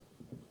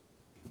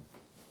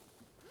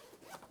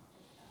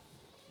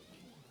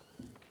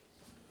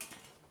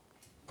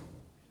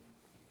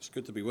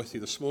good to be with you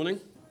this morning,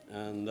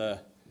 and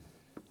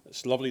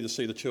it's lovely to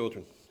see the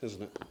children,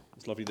 isn't it?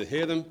 It's lovely to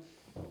hear them,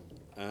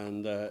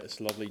 and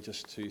it's lovely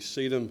just to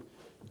see them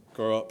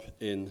grow up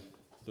in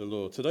the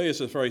Lord. Today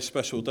is a very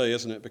special day,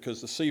 isn't it?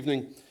 Because this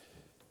evening,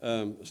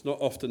 it's not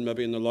often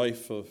maybe in the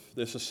life of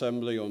this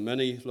assembly or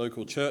many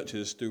local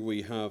churches do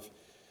we have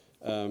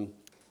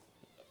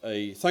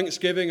a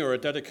Thanksgiving or a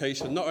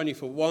dedication, not only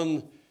for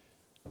one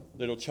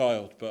little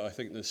child, but I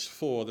think there's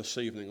 4 this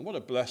evening. And what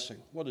a blessing,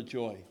 what a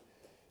joy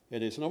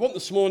it is. And I want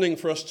this morning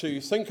for us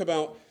to think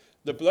about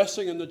the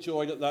blessing and the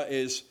joy that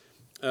is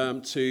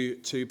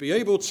to be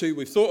able to,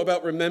 we've thought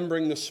about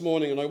remembering this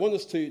morning, and I want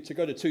us to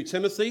go to 2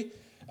 Timothy.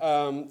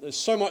 There's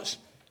so much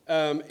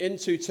in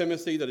 2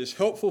 Timothy that is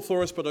helpful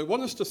for us, but I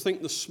want us to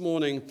think this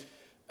morning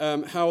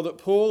how that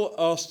Paul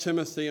asks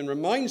Timothy and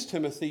reminds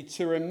Timothy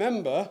to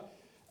remember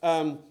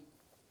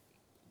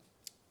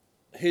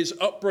his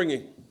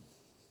upbringing.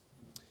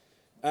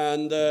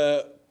 And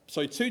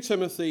so 2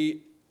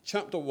 Timothy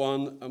chapter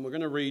 1, and we're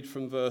going to read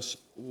from verse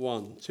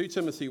 1. 2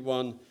 Timothy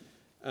 1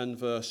 and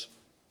verse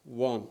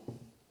 1.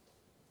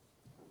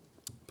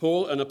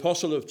 Paul, an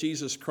apostle of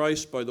Jesus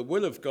Christ by the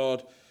will of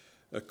God,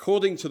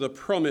 according to the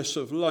promise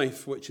of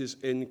life which is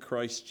in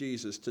Christ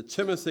Jesus. To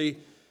Timothy,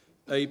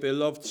 a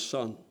beloved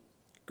son,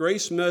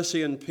 grace,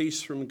 mercy, and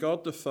peace from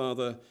God the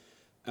Father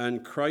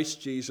and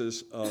Christ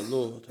Jesus our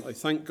Lord. I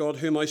thank God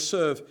whom I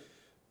serve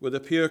with a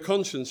pure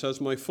conscience, as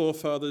my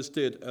forefathers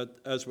did,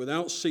 as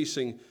without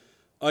ceasing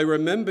I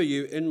remember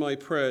you in my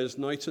prayers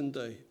night and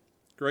day,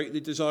 greatly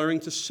desiring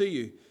to see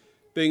you,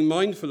 being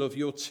mindful of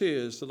your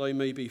tears, that I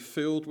may be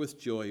filled with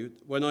joy,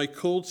 when I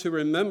call to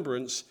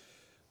remembrance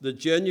the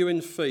genuine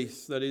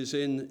faith that is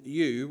in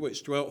you,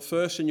 which dwelt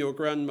first in your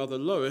grandmother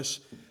Lois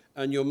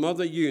and your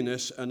mother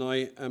Eunice, and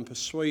I am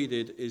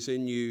persuaded is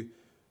in you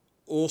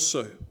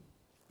also.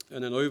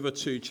 And then over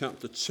to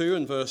chapter 2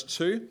 and verse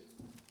 2.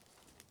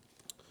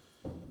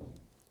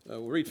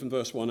 We'll read from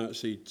verse 1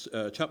 actually,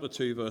 chapter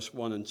 2, verse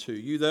 1 and 2.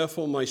 You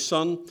therefore, my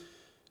son,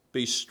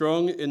 be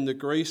strong in the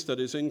grace that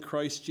is in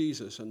Christ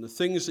Jesus, and the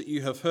things that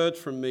you have heard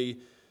from me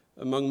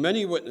among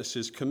many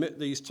witnesses, commit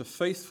these to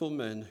faithful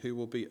men who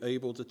will be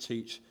able to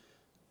teach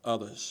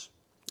others.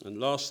 And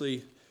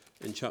lastly,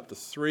 in chapter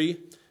 3,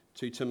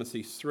 2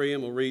 Timothy 3,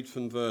 and we'll read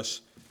from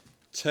verse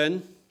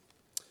 10.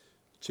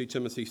 2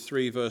 Timothy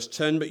 3, verse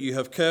 10, but you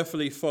have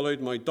carefully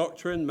followed my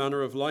doctrine,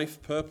 manner of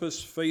life,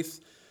 purpose, faith,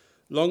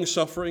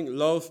 long-suffering,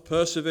 love,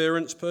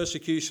 perseverance,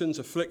 persecutions,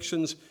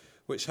 afflictions,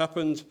 which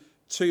happened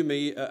to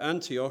me at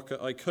Antioch,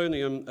 at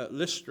Iconium, at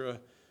Lystra,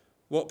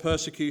 what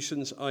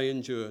persecutions I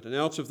endured, and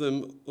out of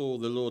them all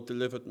the Lord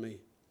delivered me.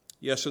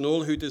 Yes, and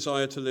all who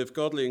desire to live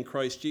godly in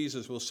Christ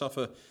Jesus will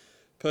suffer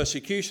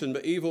persecution,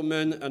 but evil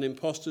men and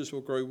impostors will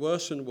grow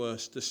worse and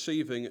worse,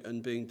 deceiving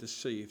and being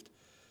deceived.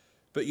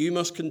 But you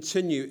must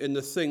continue in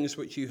the things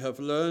which you have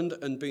learned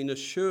and been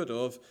assured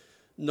of,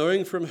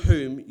 knowing from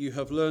whom you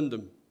have learned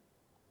them,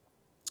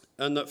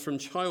 and that from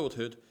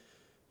childhood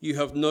you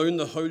have known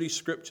the Holy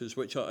Scriptures,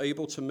 which are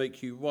able to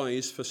make you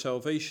wise for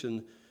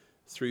salvation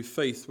through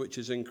faith which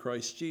is in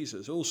Christ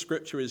Jesus. All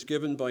Scripture is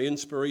given by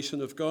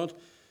inspiration of God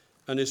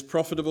and is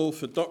profitable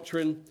for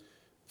doctrine,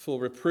 for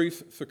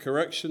reproof, for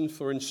correction,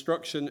 for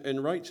instruction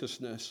in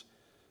righteousness,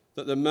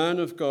 that the man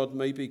of God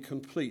may be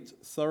complete,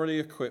 thoroughly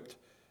equipped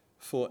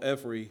for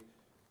every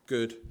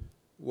good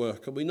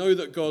work. And we know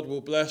that God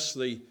will bless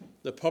the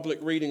public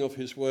reading of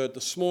his word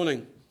this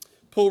morning.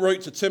 Paul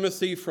wrote to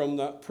Timothy from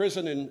that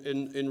prison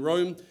in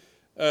Rome.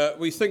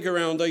 We think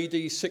around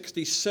AD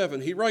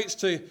 67. He writes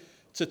to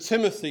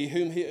Timothy,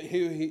 whom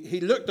he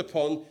looked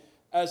upon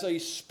as a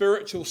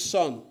spiritual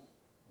son.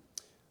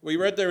 We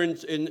read there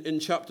in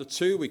chapter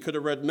 2. We could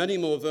have read many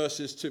more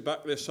verses to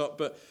back this up,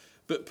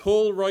 but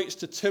Paul writes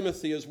to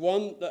Timothy as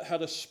one that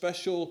had a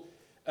special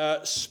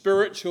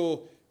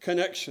spiritual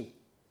connection.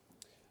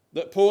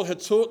 That Paul had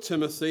taught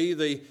Timothy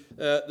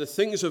the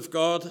things of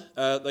God.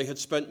 They had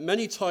spent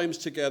many times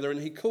together,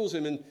 and he calls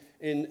him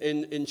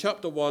in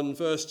chapter 1,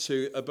 verse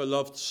 2, a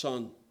beloved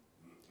son.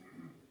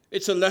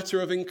 It's a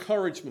letter of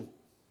encouragement.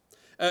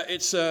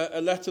 It's a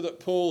letter that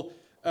Paul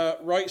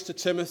writes to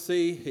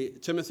Timothy.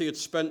 Timothy had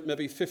spent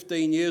maybe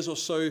 15 years or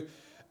so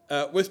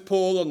with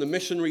Paul on the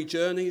missionary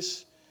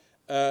journeys.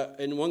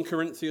 In 1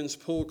 Corinthians,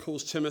 Paul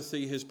calls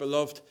Timothy his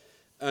beloved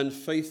and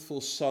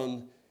faithful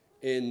son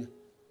in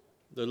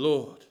the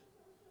Lord.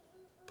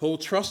 Paul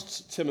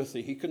trusts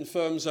Timothy. He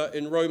confirms that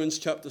in Romans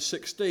chapter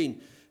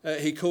 16.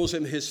 He calls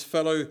him his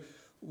fellow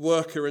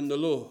worker in the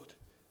Lord.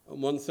 In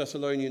 1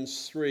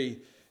 Thessalonians 3,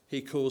 he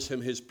calls him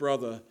his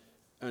brother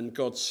and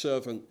God's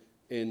servant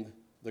in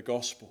the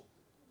gospel.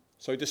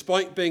 So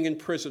despite being in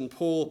prison,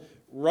 Paul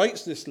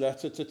writes this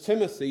letter to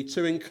Timothy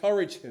to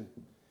encourage him.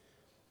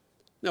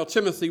 Now,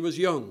 Timothy was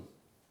young,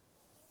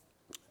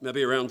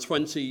 maybe around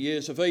 20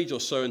 years of age or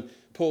so, and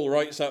Paul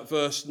writes that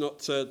verse,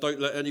 don't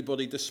let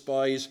anybody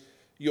despise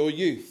your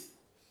youth.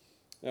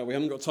 Now, we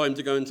haven't got time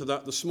to go into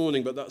that this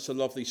morning, but that's a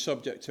lovely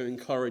subject to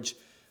encourage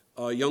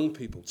our young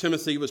people.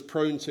 Timothy was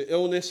prone to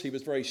illness. He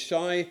was very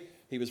shy.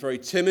 He was very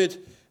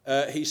timid.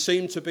 He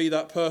seemed to be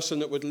that person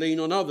that would lean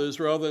on others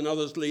rather than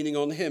others leaning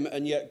on him,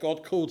 and yet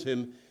God called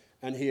him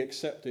and he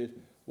accepted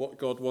what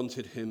God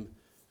wanted him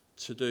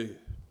to do.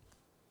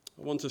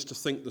 I want us to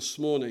think this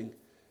morning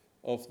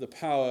of the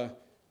power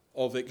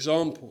of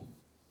example.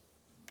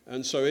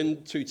 And so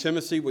in 2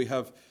 Timothy we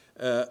have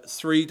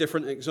 3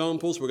 different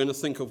examples. We're going to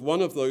think of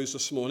one of those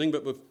this morning,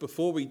 but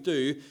before we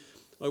do,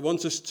 I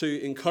want us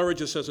to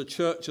encourage us as a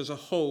church as a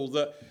whole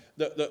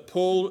that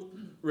Paul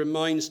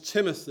reminds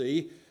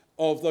Timothy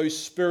of those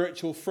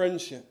spiritual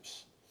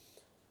friendships.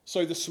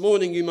 So this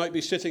morning you might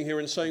be sitting here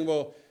and saying,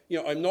 well,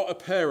 I'm not a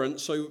parent,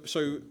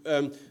 so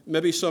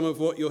maybe some of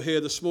what you'll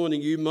hear this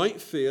morning you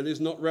might feel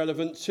is not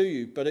relevant to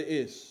you, but it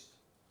is.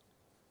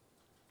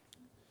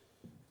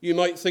 You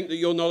might think that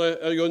you're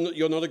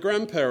not a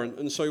grandparent,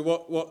 and so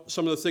what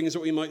some of the things that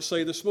we might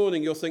say this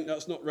morning, you'll think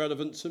that's not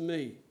relevant to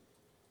me.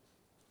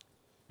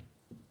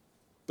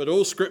 But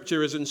all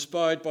Scripture is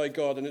inspired by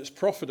God and it's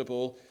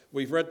profitable.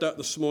 We've read that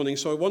this morning.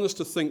 So I want us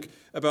to think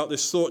about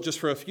this thought just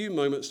for a few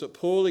moments, that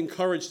Paul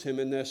encouraged him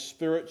in their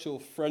spiritual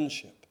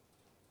friendship.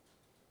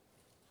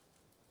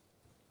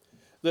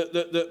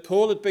 That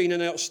Paul had been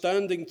an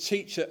outstanding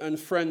teacher and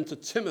friend to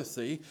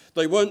Timothy.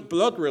 They weren't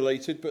blood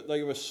related, but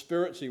they were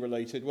spiritually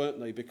related, weren't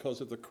they,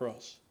 because of the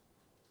cross.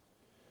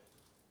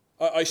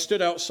 I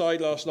stood outside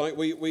last night.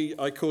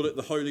 I call it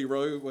the Holy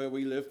Row where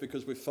we live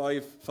because we're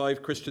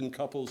five Christian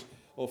couples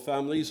or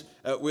families.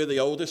 We're the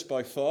oldest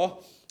by far,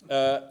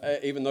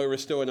 even though we're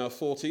still in our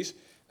 40s.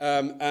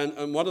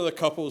 And one of the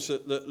couples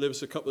that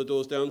lives a couple of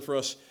doors down for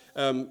us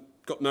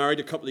got married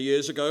a couple of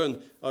years ago,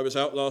 and I was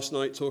out last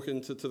night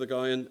talking to the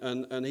guy,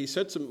 and he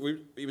said to me,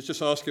 he was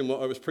just asking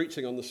what I was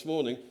preaching on this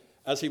morning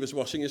as he was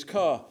washing his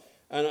car.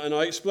 And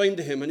I explained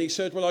to him, and he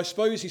said, well, I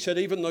suppose, he said,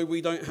 even though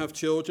we don't have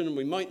children, and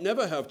we might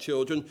never have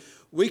children,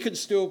 we can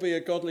still be a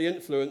godly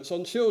influence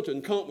on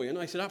children, can't we? And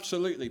I said,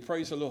 absolutely,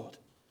 praise the Lord.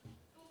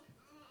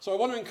 So I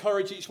want to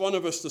encourage each one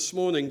of us this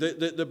morning,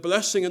 the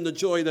blessing and the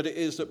joy that it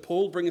is that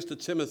Paul brings to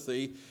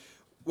Timothy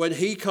when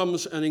he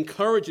comes and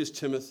encourages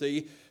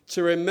Timothy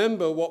to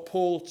remember what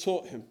Paul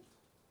taught him.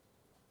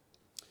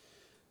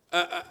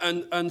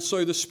 And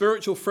so the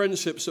spiritual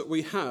friendships that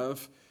we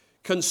have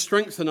can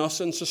strengthen us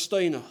and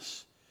sustain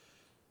us.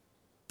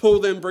 Paul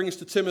then brings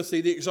to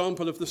Timothy the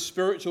example of the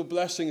spiritual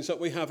blessings that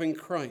we have in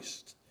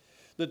Christ,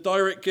 the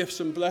direct gifts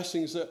and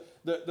blessings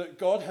that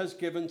God has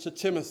given to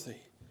Timothy.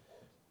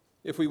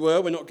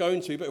 We're not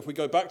going to, but if we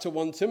go back to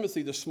 1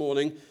 Timothy this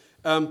morning,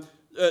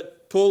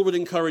 Paul would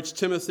encourage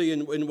Timothy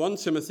in 1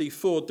 Timothy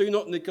 4, do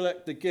not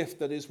neglect the gift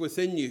that is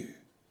within you,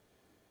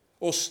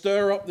 or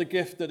stir up the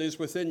gift that is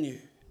within you.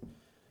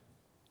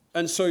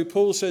 And so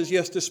Paul says,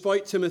 yes,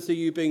 despite Timothy,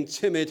 you being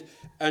timid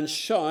and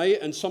shy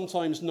and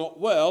sometimes not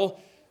well,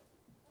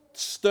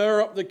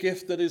 stir up the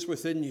gift that is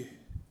within you.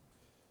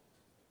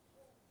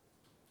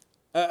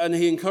 And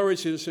he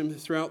encourages him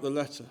throughout the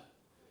letter.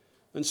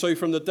 And so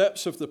from the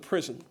depths of the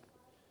prison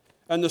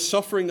and the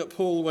suffering that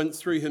Paul went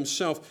through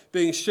himself,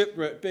 being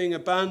shipwrecked, being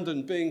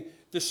abandoned, being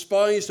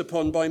despised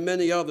upon by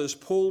many others,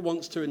 Paul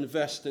wants to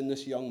invest in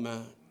this young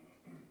man.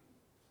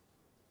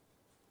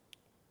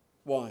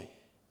 Why?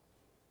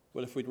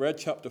 Well, if we'd read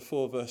chapter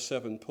 4, verse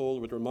 7, Paul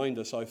would remind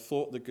us, I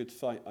fought the good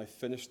fight, I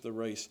finished the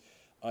race,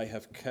 I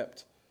have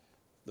kept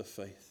the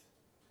faith.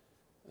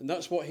 And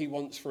that's what he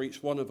wants for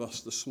each one of us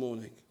this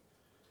morning.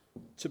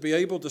 To be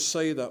able to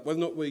say that, whether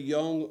or not we're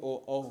young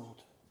or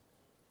old,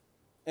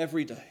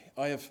 every day,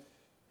 I have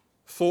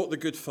fought the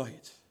good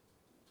fight.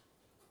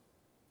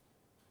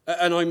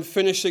 And I'm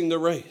finishing the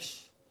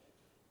race.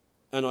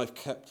 And I've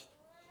kept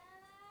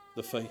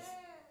the faith.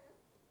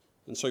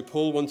 And so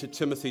Paul wanted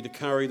Timothy to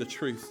carry the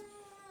truth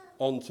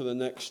on to the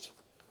next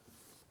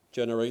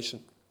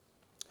generation.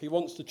 He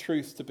wants the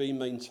truth to be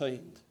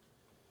maintained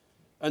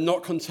and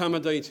not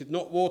contaminated,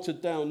 not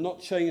watered down,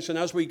 not changed. And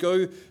as we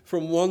go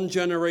from one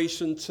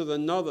generation to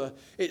another,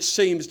 it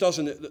seems,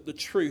 doesn't it, that the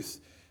truth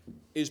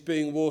is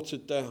being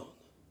watered down.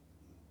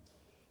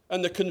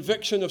 And the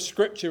conviction of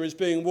Scripture is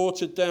being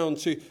watered down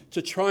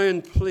to try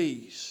and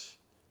please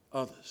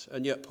others.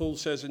 And yet Paul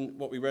says in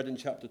what we read in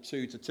chapter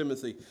 2 to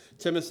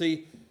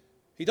Timothy,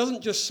 he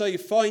doesn't just say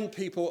find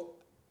people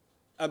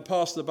and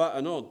pass the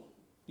baton on.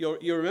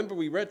 You remember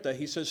we read there,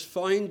 he says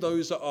find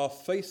those that are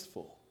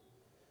faithful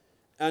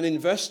and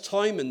invest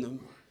time in them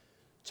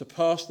to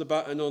pass the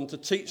baton on, to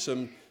teach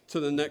them to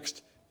the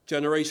next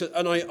generation.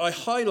 And I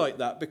highlight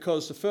that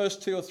because the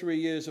first 2 or 3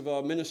 years of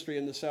our ministry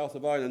in the south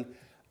of Ireland,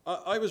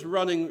 I was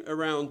running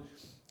around,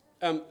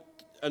 and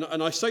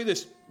I say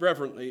this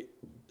reverently,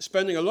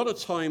 spending a lot of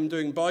time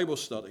doing Bible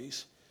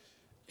studies,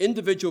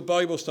 individual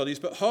Bible studies,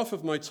 but half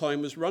of my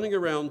time was running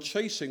around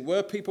chasing,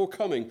 were people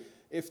coming?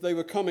 If they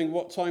were coming,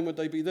 what time would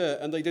they be there?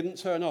 And they didn't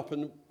turn up,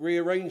 and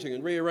rearranging.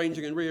 And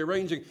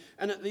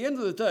at the end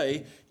of the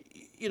day,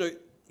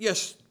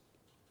 yes,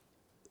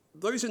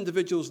 those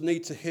individuals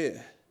need to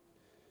hear.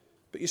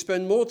 But you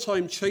spend more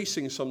time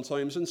chasing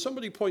sometimes. And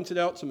somebody pointed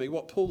out to me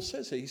what Paul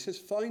says here. He says,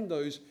 find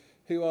those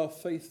who are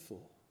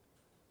faithful.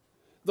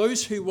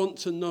 Those who want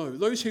to know.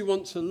 Those who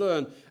want to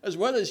learn. As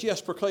well as, yes,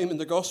 proclaiming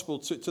the gospel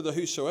to the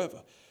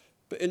whosoever.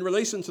 But in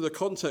relation to the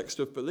context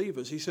of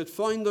believers, he said,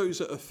 find those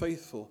that are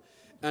faithful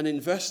and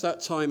invest that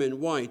time in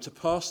why? To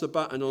pass the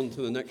baton on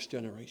to the next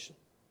generation.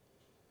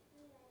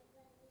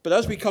 But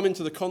as we come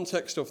into the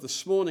context of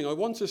this morning, I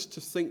want us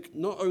to think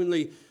not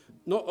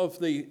of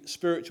the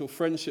spiritual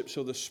friendships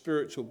or the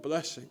spiritual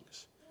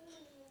blessings,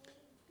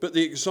 but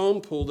the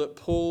example that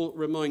Paul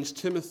reminds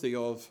Timothy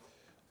of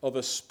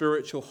a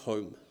spiritual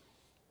home.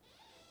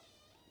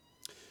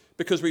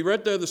 Because we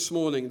read there this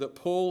morning that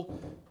Paul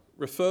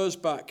refers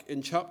back in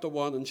chapter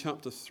 1 and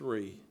chapter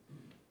 3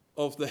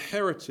 of the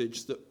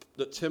heritage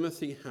that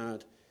Timothy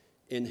had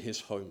in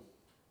his home.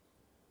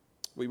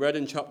 We read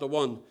in chapter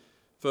 1,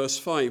 verse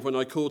 5, when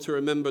I call to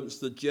remembrance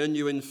the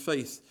genuine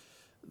faith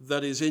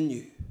that is in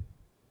you,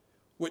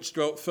 which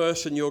dwelt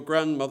first in your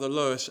grandmother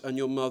Lois and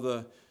your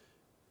mother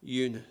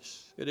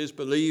Eunice. It is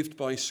believed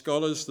by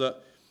scholars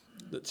that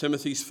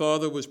Timothy's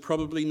father was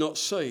probably not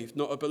saved,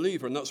 not a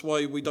believer, and that's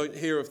why we don't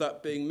hear of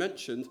that being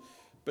mentioned.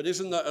 But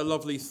isn't that a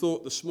lovely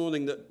thought this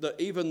morning, that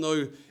even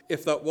though,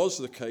 if that was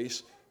the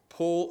case,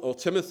 Paul or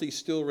Timothy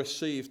still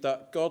received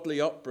that godly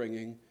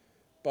upbringing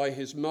by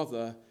his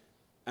mother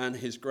and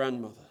his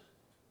grandmother.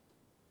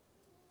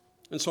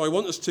 And so I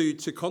want us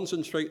to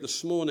concentrate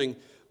this morning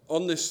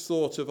on this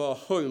thought of our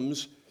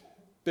homes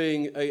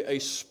being a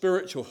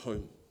spiritual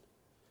home.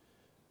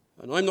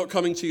 And I'm not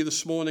coming to you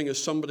this morning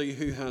as somebody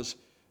who has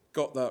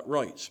got that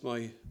right.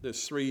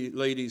 There's 3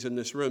 ladies in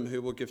this room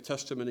who will give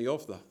testimony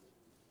of that.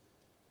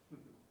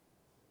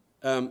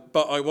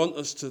 But I want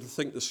us to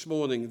think this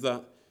morning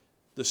that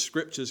the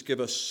scriptures give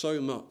us so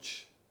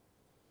much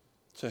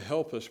to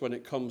help us when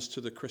it comes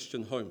to the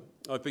Christian home.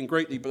 I've been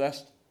greatly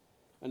blessed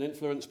and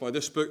influenced by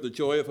this book, The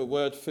Joy of a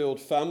Word-Filled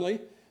Family,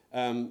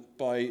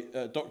 by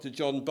Dr.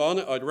 John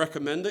Barnett. I'd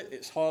recommend it.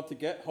 It's hard to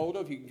get hold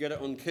of. You can get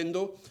it on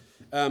Kindle.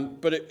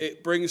 But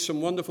it brings some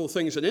wonderful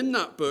things. And in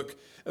that book,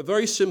 a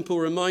very simple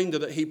reminder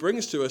that he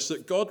brings to us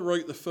that God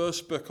wrote the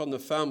first book on the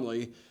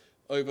family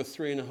over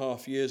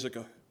 3.5 years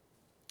ago.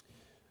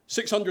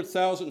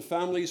 600,000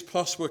 families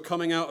plus were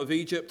coming out of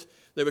Egypt.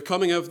 They were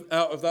coming out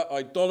of that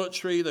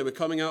idolatry. They were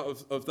coming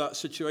out of that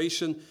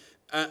situation.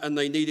 And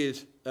they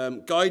needed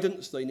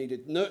guidance. They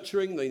needed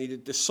nurturing. They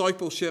needed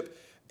discipleship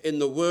in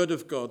the Word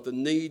of God. The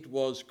need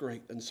was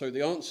great. And so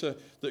the answer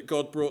that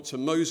God brought to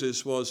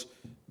Moses was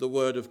the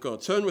Word of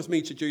God. Turn with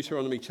me to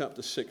Deuteronomy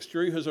chapter 6.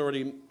 Drew has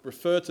already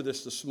referred to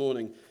this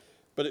morning,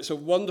 but it's a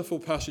wonderful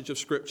passage of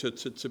Scripture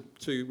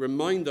to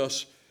remind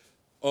us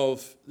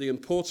of the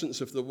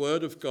importance of the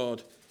Word of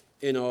God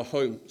in our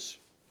homes.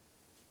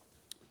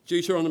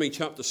 Deuteronomy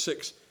chapter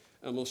 6,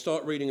 and we'll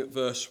start reading at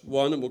verse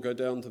 1 and we'll go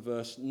down to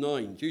verse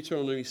 9.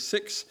 Deuteronomy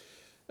 6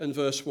 and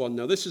verse 1.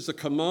 Now this is the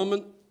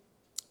commandment,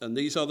 and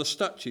these are the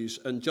statutes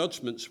and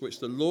judgments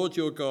which the Lord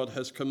your God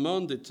has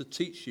commanded to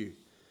teach you,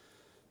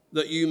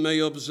 that you may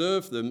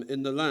observe them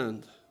in the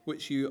land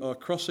which you are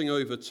crossing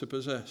over to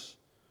possess,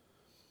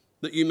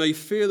 that you may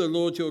fear the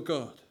Lord your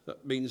God.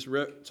 That means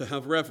to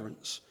have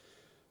reverence,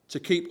 to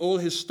keep all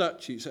his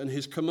statutes and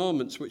his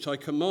commandments which I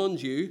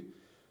command you,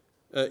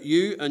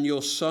 you and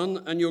your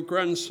son and your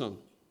grandson,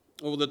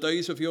 all the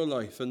days of your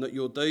life, and that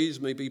your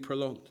days may be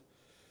prolonged.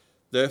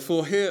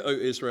 Therefore hear, O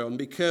Israel, and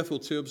be careful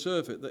to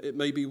observe it, that it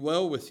may be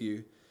well with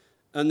you,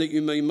 and that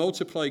you may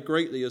multiply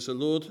greatly as the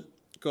Lord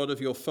God of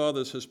your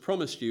fathers has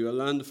promised you, a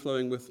land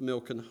flowing with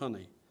milk and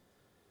honey.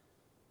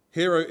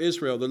 Hear, O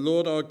Israel, the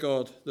Lord our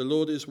God, the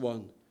Lord is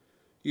one.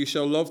 You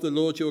shall love the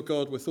Lord your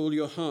God with all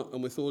your heart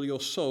and with all your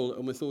soul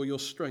and with all your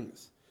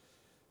strength.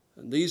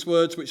 And these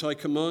words which I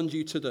command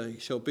you today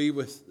shall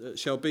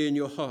be in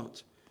your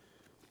heart.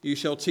 You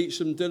shall teach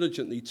them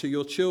diligently to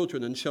your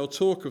children, and shall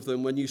talk of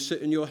them when you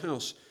sit in your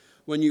house,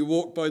 when you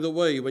walk by the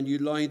way, when you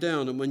lie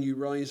down, and when you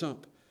rise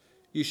up.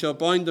 You shall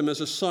bind them as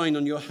a sign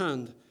on your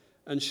hand,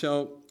 and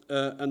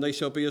they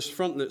shall be as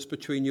frontlets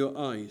between your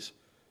eyes.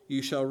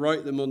 You shall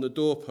write them on the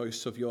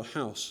doorposts of your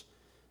house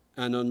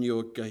and on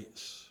your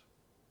gates.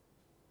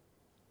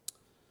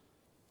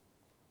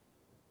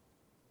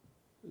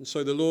 And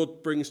so the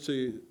Lord brings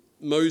to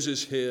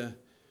Moses here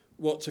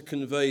what to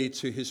convey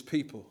to his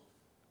people.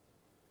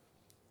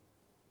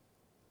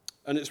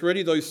 And it's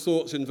really those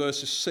thoughts in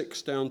verses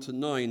 6 down to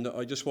 9 that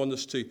I just want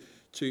us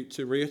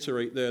to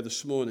reiterate there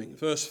this morning.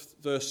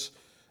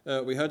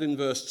 We had in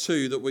verse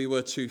 2 that we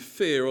were to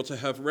fear or to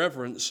have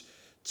reverence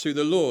to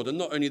the Lord. And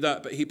not only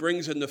that, but he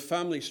brings in the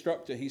family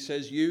structure. He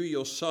says, you,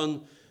 your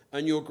son,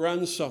 and your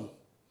grandson.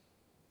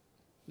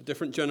 The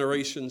different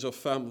generations of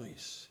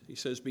families. He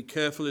says, be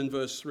careful in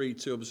verse 3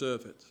 to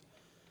observe it,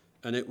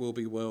 and it will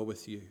be well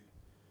with you.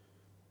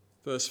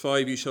 Verse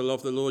 5, you shall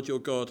love the Lord your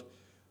God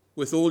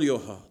with all your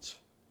heart,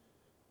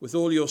 with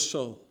all your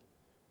soul,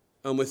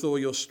 and with all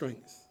your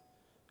strength.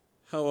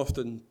 How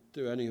often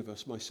do any of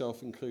us,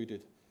 myself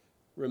included,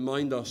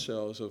 remind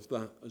ourselves of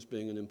that as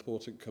being an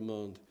important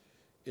command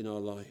in our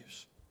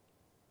lives?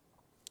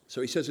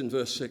 So he says in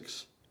verse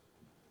 6,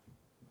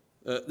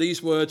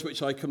 these words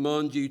which I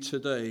command you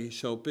today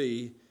shall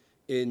be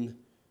in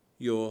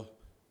your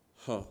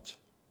heart.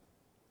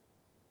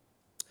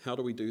 How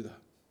do we do that?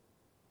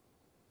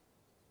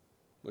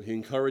 Well, he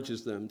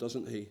encourages them,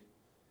 doesn't he,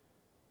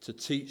 to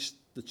teach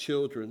the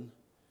children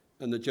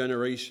and the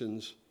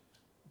generations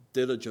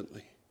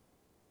diligently,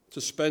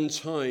 to spend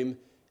time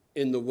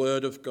in the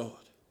Word of God,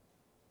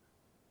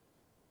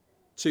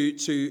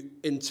 to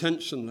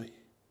intentionally,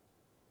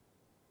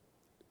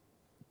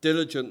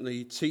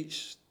 diligently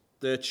teach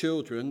their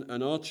children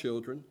and our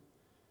children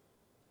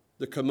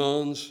the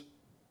commands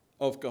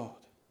of God.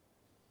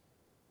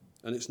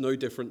 And it's no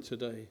different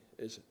today,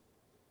 is it?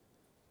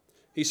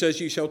 He says,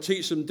 you shall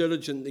teach them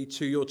diligently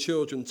to your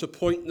children, to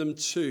point them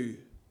to.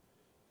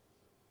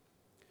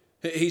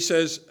 He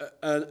says,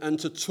 and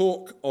to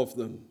talk of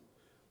them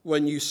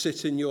when you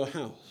sit in your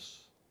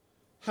house.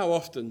 How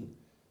often,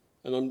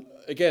 and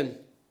again,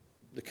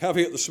 the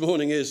caveat this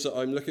morning is that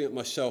I'm looking at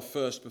myself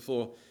first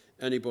before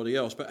anybody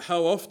else, but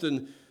how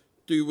often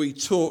do we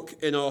talk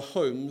in our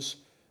homes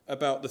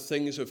about the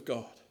things of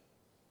God?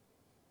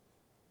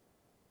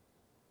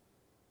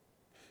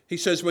 He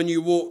says, when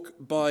you walk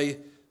by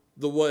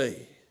the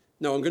way.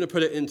 Now, I'm going to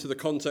put it into the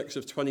context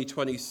of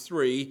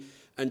 2023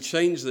 and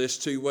change this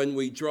to when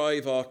we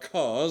drive our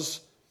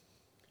cars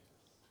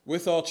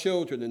with our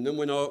children, and then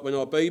when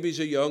our babies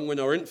are young, when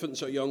our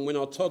infants are young, when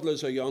our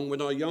toddlers are young,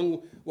 when our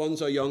young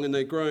ones are young and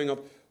they're growing up,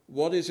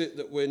 what is it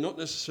that we're not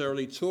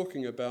necessarily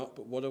talking about,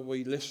 but what are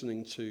we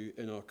listening to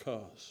in our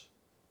cars?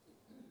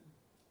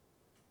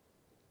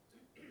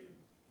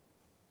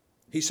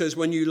 He says,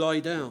 when you lie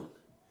down,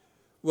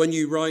 when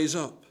you rise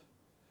up.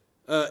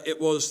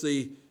 It was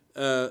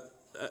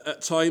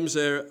at times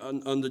there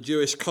under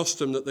Jewish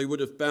custom that they would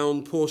have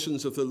bound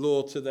portions of the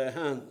law to their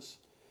hands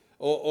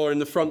or in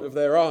the front of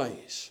their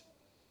eyes.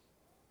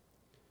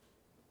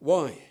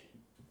 Why?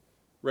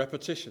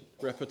 Repetition,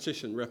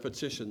 repetition,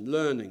 repetition,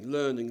 learning,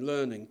 learning,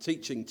 learning,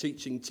 teaching,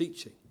 teaching,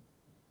 teaching.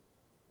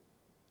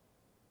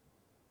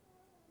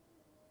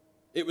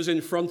 It was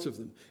in front of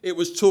them. It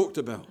was talked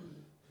about.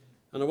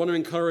 And I want to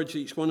encourage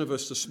each one of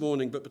us this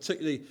morning, but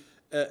particularly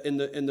in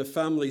the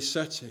family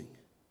setting.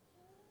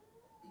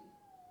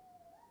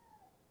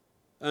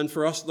 And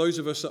for us, those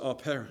of us that are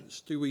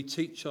parents, do we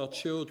teach our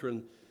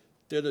children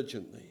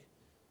diligently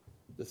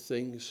the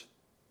things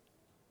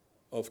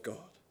of God?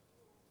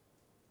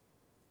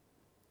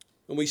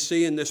 And we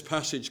see in this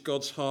passage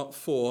God's heart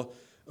for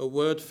a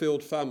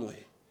word-filled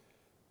family,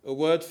 a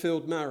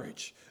word-filled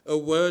marriage, a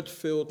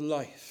word-filled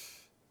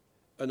life,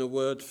 and a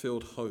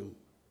word-filled home.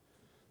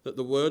 That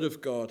the Word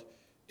of God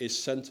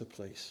is center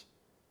place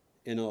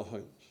in our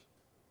homes.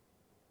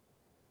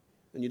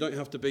 And you don't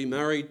have to be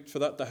married for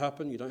that to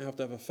happen. You don't have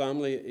to have a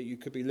family. You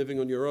could be living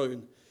on your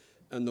own.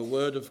 And the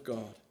Word of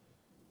God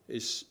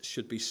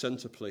should be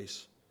center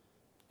place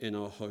in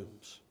our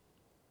homes.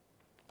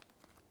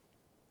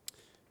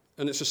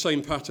 And it's the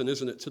same pattern,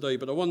 isn't it, today?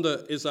 But I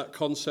wonder, is that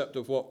concept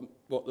of what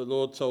the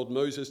Lord told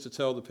Moses to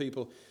tell the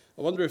people,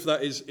 I wonder if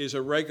that is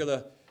a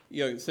regular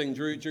thing.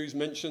 Drew's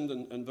mentioned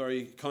and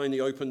very kindly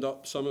opened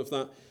up some of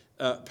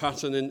that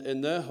pattern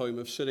in their home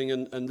of sitting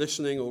and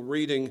listening or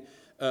reading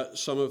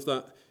some of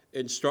that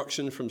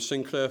instruction from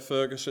Sinclair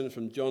Ferguson,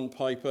 from John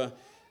Piper,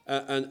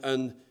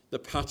 and the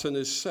pattern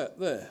is set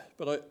there.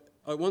 But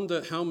I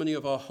wonder how many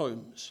of our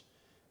homes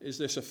is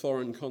this a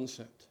foreign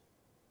concept?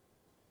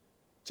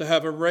 To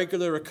have a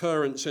regular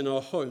occurrence in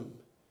our home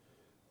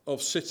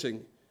of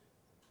sitting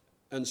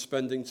and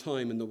spending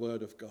time in the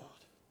Word of God.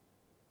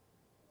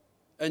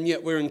 And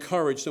yet we're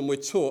encouraged and we're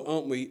taught,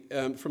 aren't we,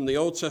 from the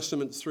Old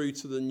Testament through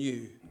to the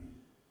New,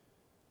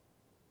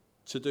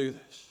 to do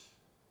this.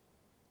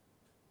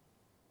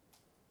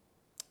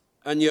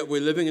 And yet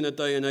we're living in a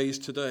day and age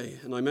today,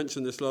 and I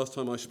mentioned this last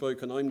time I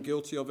spoke, and I'm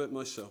guilty of it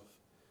myself.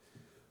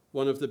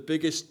 One of the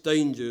biggest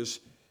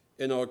dangers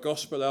in our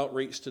gospel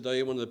outreach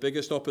today, one of the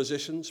biggest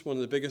oppositions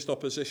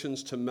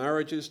to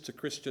marriages, to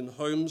Christian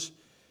homes,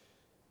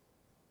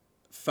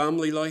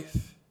 family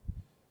life,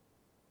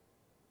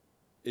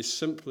 is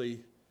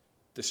simply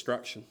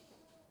distraction.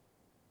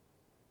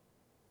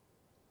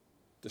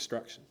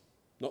 Distraction.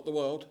 Not the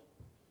world,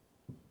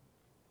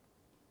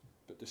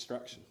 but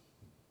distraction.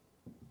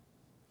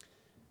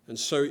 And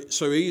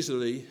so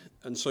easily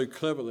and so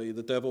cleverly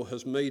the devil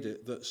has made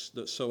it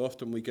that so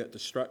often we get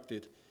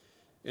distracted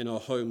in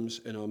our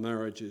homes, in our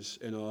marriages,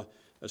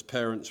 as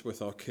parents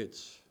with our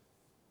kids.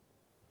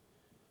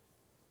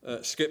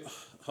 Skip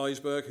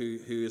Heisberg,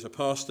 who is a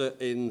pastor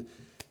in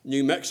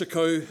New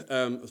Mexico,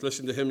 I was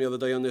listening to him the other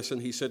day on this,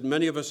 and he said,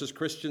 many of us as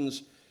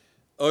Christians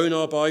own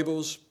our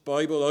Bibles.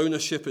 Bible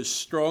ownership is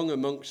strong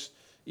amongst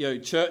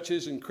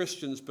churches and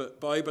Christians, but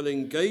Bible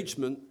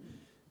engagement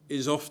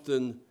is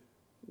often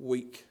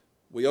weak.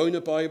 We own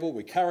a Bible,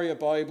 we carry a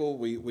Bible,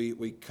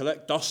 we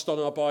collect dust on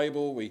our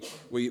Bible,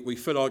 we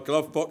fill our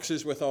glove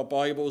boxes with our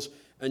Bibles,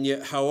 and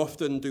yet how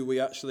often do we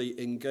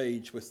actually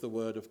engage with the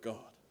Word of God?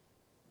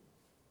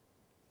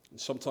 And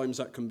sometimes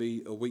that can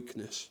be a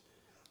weakness.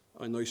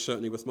 I know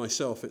certainly with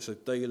myself it's a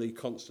daily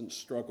constant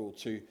struggle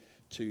to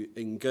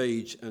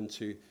engage and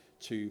to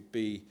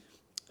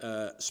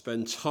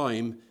spend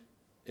time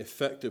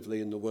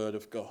effectively in the Word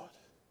of God.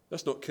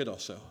 Let's not kid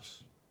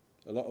ourselves.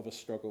 A lot of us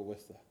struggle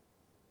with that.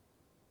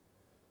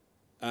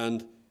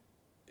 And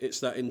it's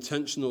that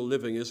intentional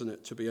living, isn't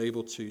it, to be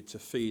able to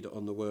feed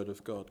on the word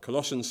of God.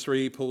 Colossians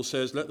 3, Paul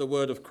says, let the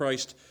word of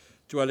Christ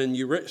dwell in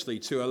you richly,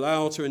 to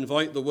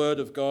invite the word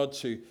of God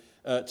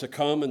to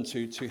come and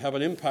to have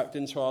an impact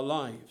into our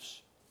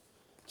lives,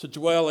 to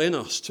dwell in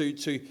us, to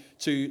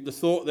the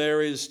thought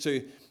there is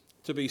to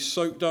be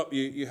soaked up.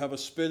 You have a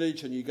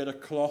spillage and you get a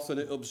cloth and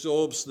it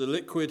absorbs the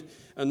liquid,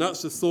 and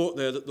that's the thought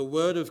there, that the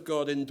word of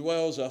God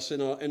indwells us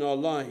in our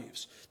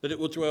lives, that it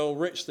will dwell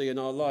richly in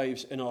our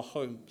lives, in our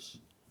homes.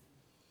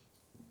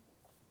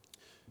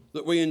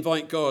 That we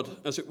invite God,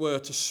 as it were,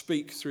 to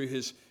speak through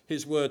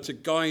his word, to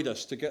guide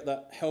us, to get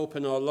that help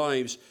in our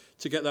lives,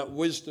 to get that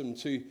wisdom,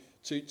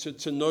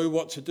 to know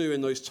what to do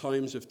in those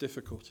times of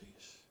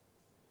difficulties.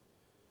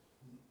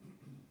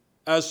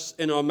 As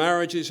in our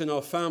marriages, in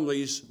our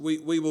families,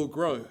 we will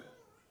grow.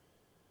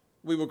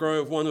 We will grow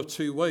of one of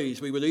two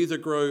ways. We will either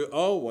grow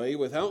our way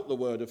without the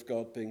word of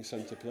God being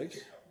centre place,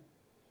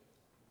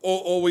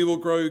 or we will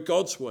grow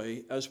God's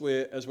way as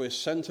we're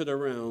centred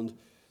around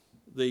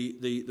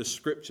the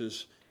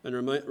scriptures. And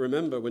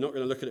remember, we're not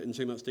going to look at it in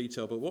too much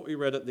detail, but what we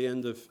read at the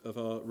end of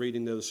our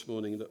reading there this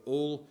morning, that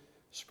all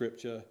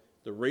scripture,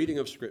 the reading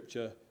of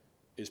scripture,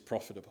 is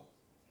profitable.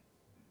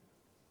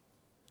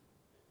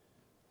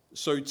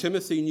 So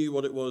Timothy knew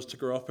what it was to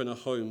grow up in a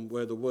home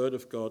where the word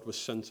of God was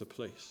centre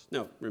place.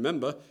 Now,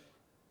 remember,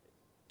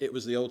 it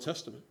was the Old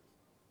Testament.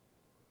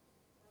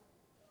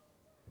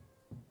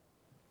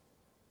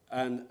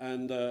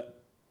 And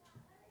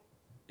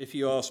if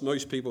you ask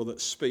most people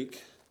that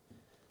speak,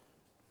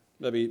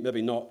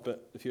 maybe not,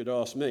 but if you'd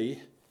ask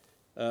me,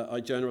 I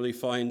generally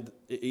find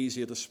it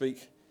easier to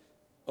speak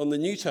on the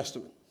New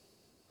Testament.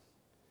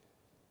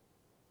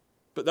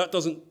 But that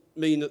doesn't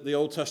mean that the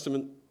Old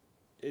Testament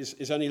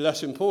is any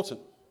less important.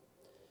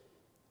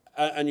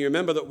 And you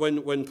remember that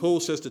when Paul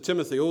says to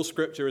Timothy, all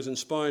scripture is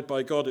inspired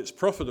by God, it's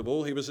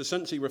profitable, he was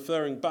essentially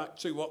referring back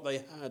to what they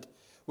had,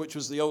 which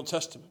was the Old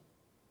Testament,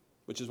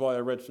 which is why I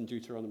read from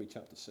Deuteronomy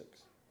chapter 6,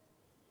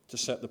 to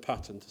set the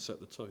pattern, to set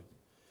the tone.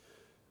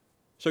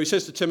 So he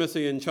says to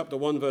Timothy in chapter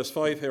 1, verse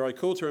 5 here, I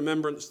call to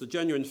remembrance the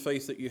genuine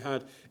faith that you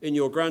had in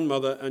your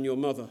grandmother and your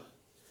mother.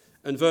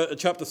 And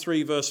chapter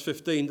 3, verse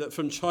 15, that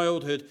from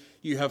childhood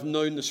you have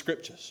known the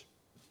scriptures.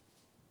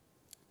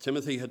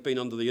 Timothy had been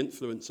under the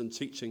influence and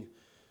teaching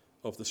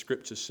of the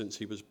scriptures since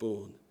he was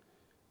born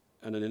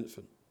and an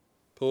infant.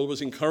 Paul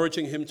was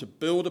encouraging him to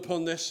build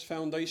upon this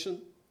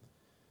foundation.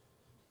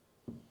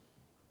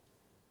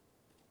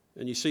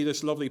 And you see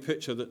this lovely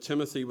picture that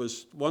Timothy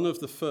was one of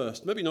the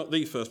first, maybe not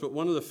the first, but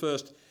one of the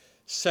first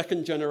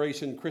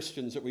second-generation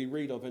Christians that we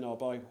read of in our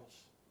Bibles.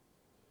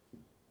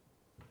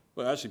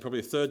 Well, actually, probably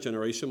a third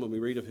generation when we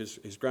read of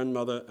his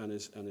grandmother and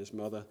his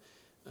mother,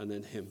 and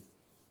then him.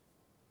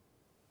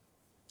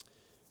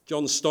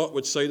 John Stott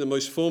would say the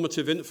most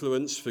formative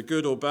influence, for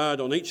good or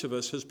bad, on each of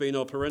us has been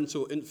our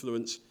parental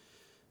influence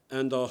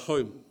and our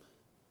home.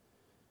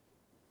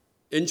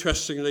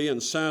 Interestingly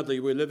and sadly,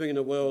 we're living in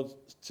a world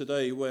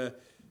today where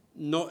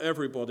not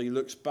everybody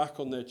looks back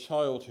on their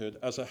childhood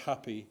as a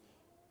happy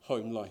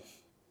home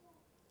life.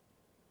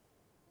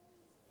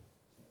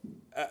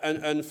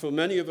 And for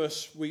many of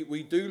us,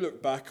 we do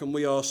look back and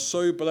we are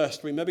so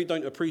blessed. We maybe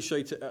don't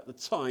appreciate it at the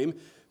time,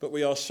 but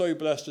we are so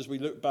blessed as we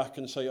look back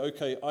and say,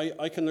 okay,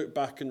 I can look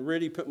back and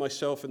really put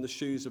myself in the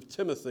shoes of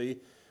Timothy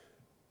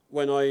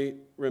when I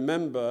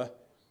remember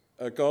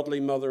a godly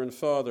mother and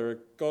father,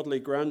 godly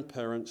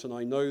grandparents, and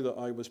I know that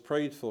I was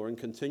prayed for and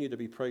continue to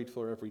be prayed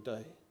for every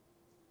day.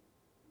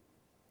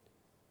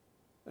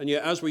 And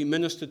yet, as we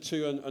ministered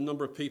to a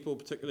number of people,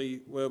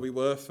 particularly where we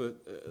were for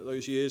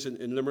those years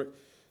in Limerick,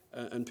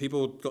 and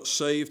people got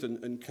saved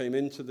and came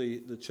into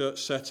the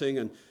church setting,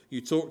 and you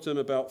talked to them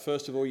about,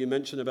 first of all, you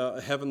mentioned about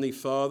a heavenly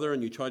Father,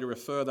 and you try to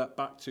refer that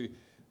back to,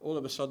 all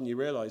of a sudden you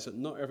realize that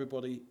not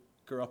everybody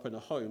grew up in a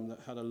home that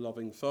had a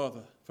loving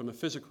Father from a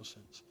physical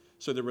sense.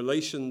 So the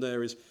relation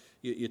there is,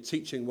 you're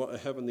teaching what a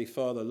heavenly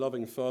Father,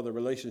 loving Father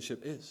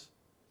relationship is.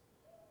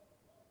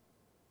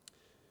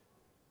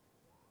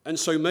 And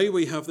so may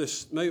we have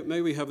this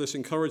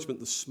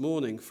encouragement this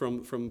morning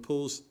from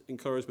Paul's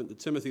encouragement to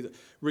Timothy, that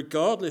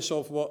regardless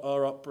of what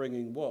our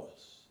upbringing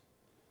was,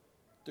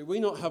 do we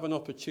not have an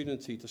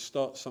opportunity to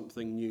start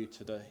something new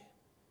today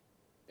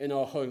in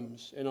our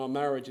homes, in our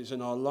marriages,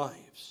 in our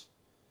lives?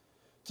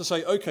 To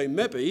say, okay,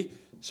 maybe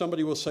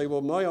somebody will say,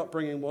 well, my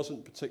upbringing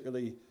wasn't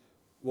particularly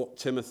what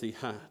Timothy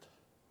had.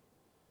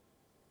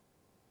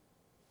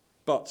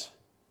 But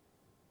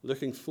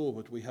looking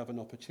forward, we have an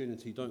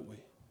opportunity, don't we?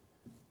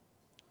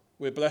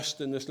 We're blessed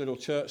in this little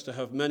church to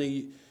have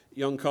many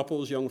young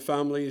couples, young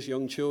families,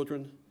 young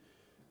children,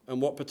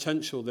 and what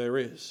potential there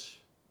is.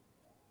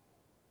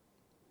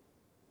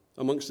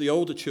 Amongst the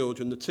older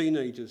children, the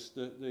teenagers,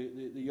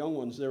 the young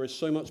ones, there is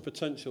so much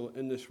potential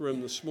in this room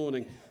this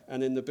morning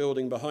and in the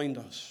building behind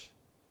us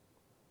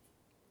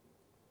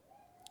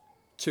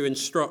to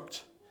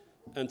instruct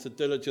and to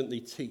diligently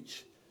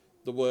teach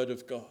the Word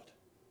of God.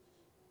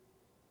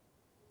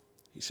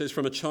 He says,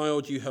 from a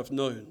child you have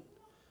known.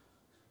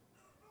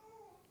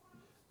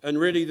 And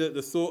really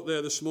the thought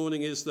there this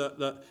morning is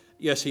that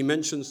Yes, he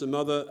mentions the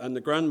mother and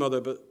the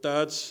grandmother, but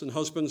dads and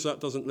husbands,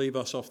 that doesn't leave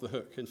us off the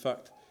hook. In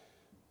fact,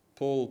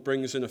 Paul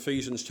brings in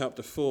Ephesians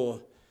chapter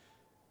 4,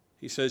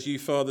 he says, "You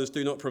fathers,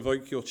 do not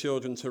provoke your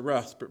children to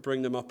wrath, but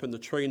bring them up in the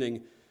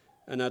training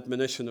and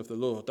admonition of the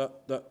Lord."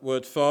 That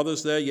word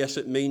fathers there, yes,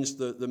 it means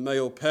the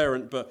male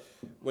parent, but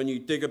when you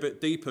dig a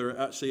bit deeper, it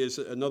actually is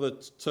another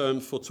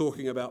term for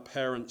talking about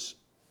parents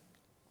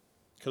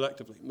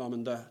collectively, mum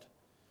and dad.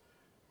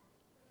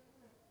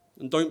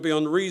 And don't be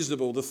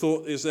unreasonable. The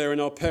thought is there in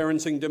our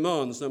parenting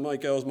demands. Now, my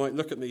girls might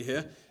look at me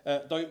here.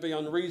 Don't be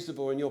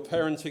unreasonable in your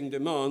parenting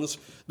demands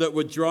that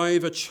would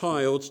drive a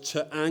child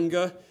to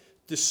anger,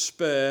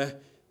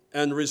 despair,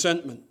 and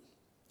resentment.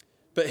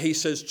 But he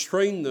says,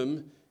 train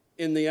them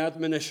in the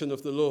admonition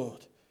of the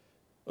Lord,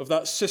 of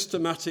that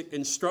systematic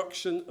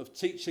instruction, of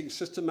teaching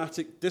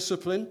systematic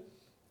discipline.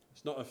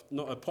 It's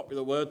not a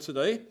popular word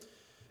today.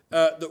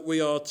 That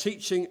we are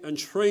teaching and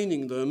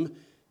training them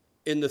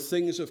in the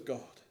things of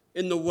God,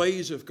 in the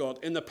ways of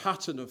God, in the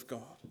pattern of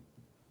God.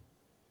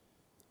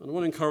 And I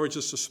want to encourage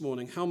us this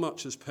morning, how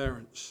much as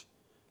parents,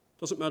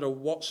 doesn't matter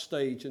what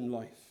stage in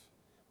life,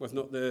 whether or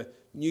not they're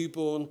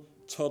newborn,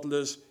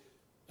 toddlers,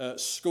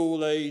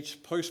 school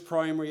age,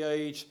 post-primary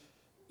age,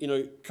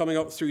 coming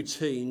up through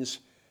teens,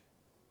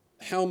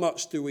 how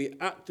much do we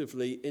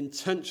actively,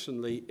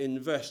 intentionally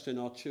invest in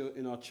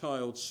our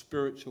child's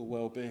spiritual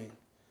well-being?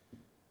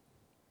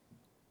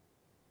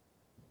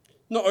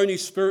 Not only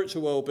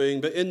spiritual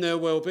well-being, but in their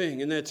well-being,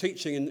 in their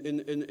teaching,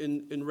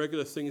 in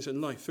regular things in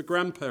life. For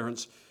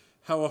grandparents,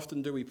 how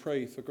often do we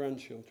pray for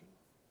grandchildren?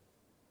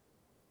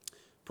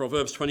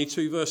 Proverbs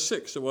 22 verse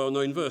 6, a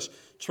well-known verse.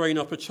 Train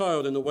up a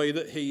child in the way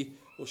that he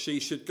or she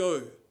should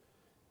go.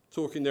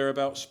 Talking there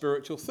about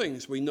spiritual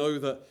things. We know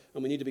that,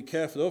 and we need to be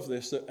careful of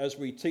this, that as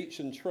we teach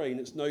and train,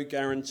 it's no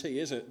guarantee,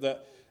 is it,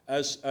 that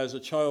as a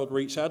child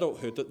reaches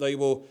adulthood, that they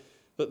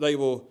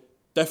will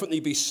definitely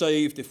be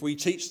saved if we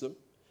teach them,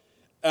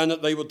 and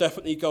that they will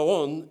definitely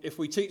go on if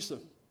we teach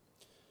them.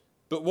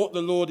 But what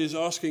the Lord is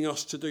asking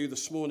us to do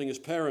this morning as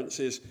parents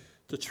is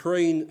to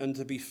train and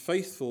to be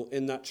faithful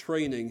in that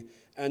training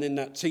and in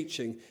that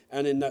teaching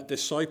and in that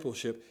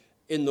discipleship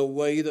in the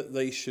way that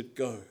they should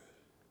go.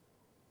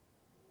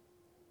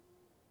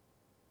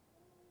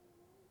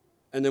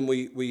 And then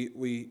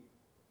we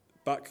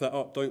back that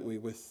up, don't we,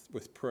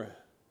 with prayer.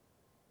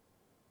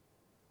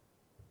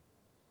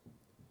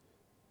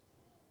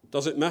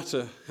 Does it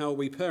matter how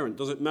we parent?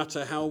 Does it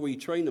matter how we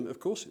train them?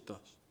 Of course it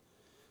does.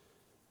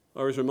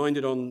 I was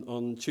reminded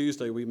on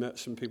Tuesday we met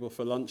some people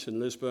for lunch in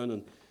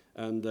Lisbon,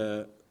 and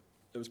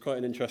it was quite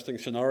an interesting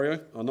scenario.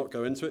 I'll not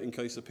go into it in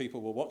case the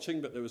people were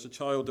watching, but there was a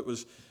child that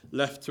was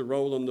left to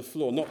roll on the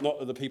floor. Not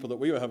the people that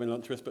we were having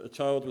lunch with, but a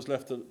child was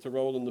left to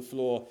roll on the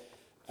floor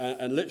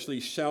and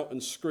literally shout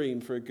and scream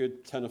for a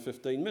good 10 or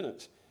 15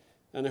 minutes.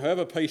 And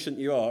however patient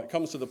you are, it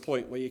comes to the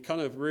point where you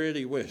kind of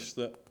really wish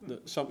that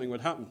something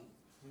would happen.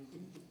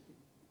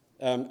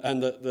 And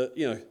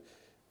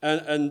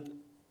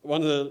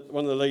one of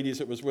the ladies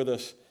that was with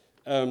us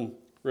not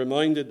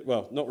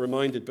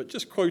reminded, but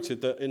just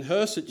quoted that in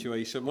her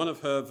situation, one of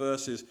her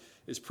verses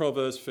is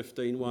Proverbs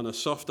 15:1. A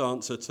soft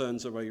answer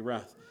turns away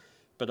wrath,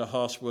 but a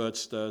harsh word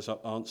stirs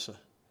up answer.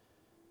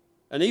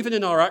 And even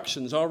in our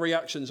actions, our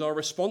reactions, our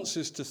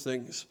responses to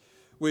things,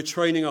 we're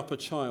training up a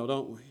child,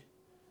 aren't we?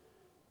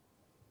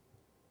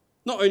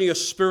 Not only a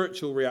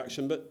spiritual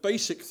reaction, but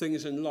basic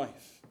things in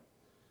life.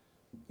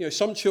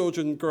 Some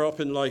children grow up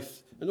in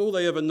life and all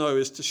they ever know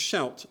is to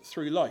shout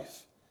through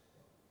life.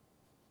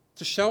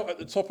 To shout at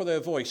the top of their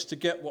voice to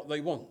get what they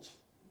want.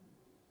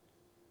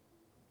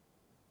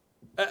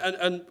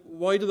 And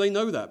why do they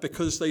know that?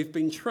 Because they've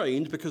been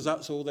trained, because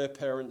that's all their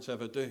parents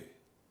ever do.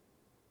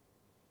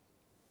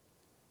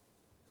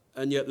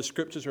 And yet the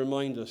scriptures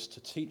remind us to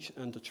teach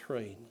and to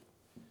train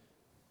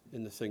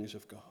in the things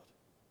of God.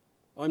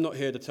 I'm not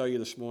here to tell you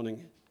this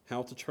morning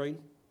how to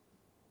train.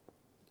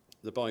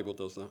 The Bible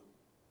does that.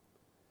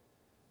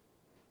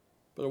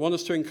 But I want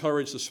us to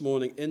encourage this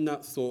morning in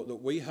that thought that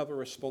we have a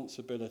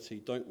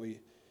responsibility, don't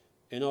we,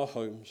 in our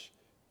homes,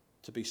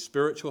 to be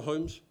spiritual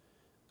homes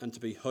and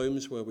to be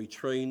homes where we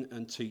train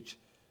and teach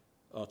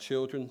our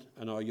children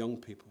and our young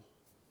people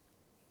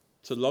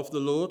to love the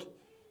Lord,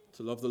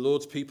 to love the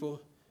Lord's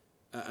people,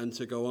 and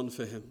to go on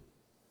for him.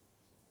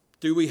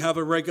 Do we have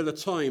a regular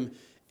time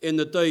in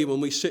the day when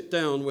we sit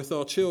down with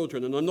our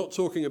children? And I'm not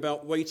talking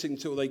about waiting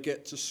till they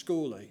get to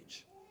school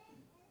age.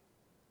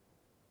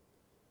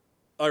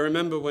 I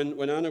remember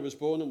when Anna was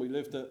born and we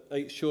lived at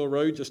 8 Shore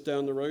Road, just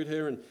down the road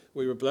here, and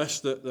we were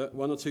blessed that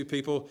one or two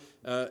people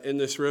in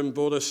this room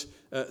bought us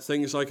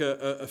things like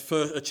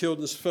a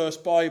children's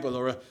first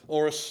Bible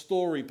or a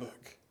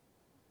storybook.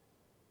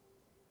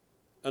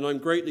 And I'm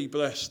greatly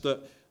blessed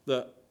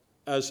that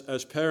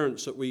as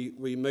parents that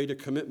we made a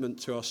commitment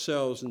to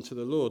ourselves and to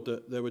the Lord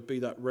that there would be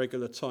that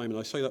regular time. And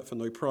I say that for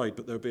no pride,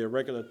 but there would be a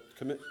regular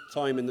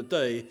time in the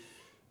day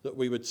that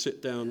we would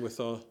sit down with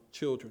our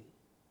children.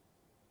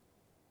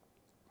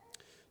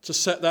 To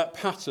set that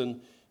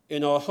pattern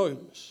in our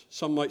homes.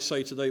 Some might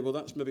say today, well,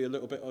 that's maybe a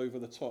little bit over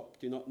the top.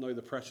 Do you not know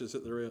the pressures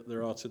that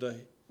there are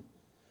today?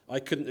 I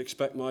couldn't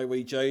expect my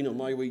wee Jane or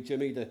my wee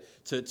Jimmy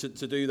to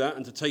do that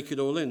and to take it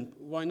all in.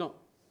 Why not?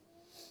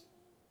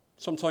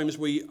 Sometimes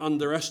we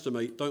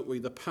underestimate, don't we,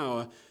 the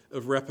power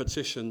of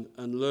repetition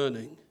and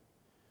learning.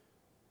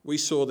 We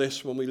saw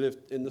this when we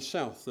lived in the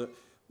south, that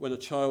when a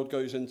child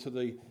goes into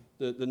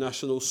the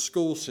national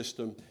school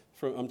system,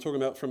 I'm talking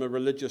about from a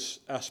religious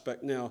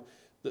aspect now,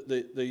 that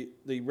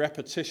the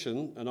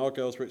repetition, and our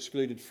girls were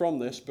excluded from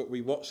this, but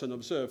we watched and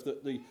observed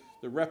that the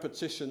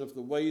repetition of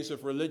the ways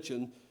of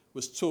religion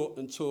was taught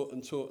and taught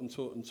and taught and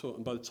taught and taught.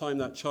 And by the time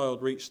that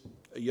child reached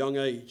a young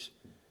age,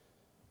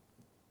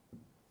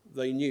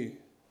 they knew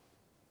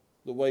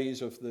the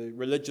ways of the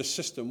religious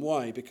system.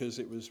 Why? Because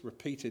it was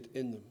repeated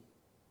in them.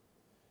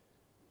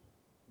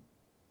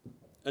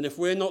 And if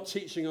we're not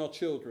teaching our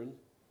children,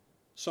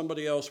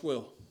 somebody else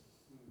will.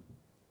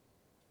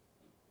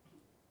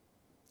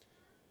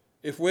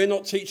 If we're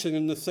not teaching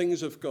them the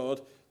things of God,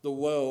 the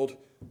world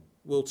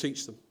will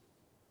teach them.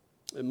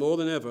 And more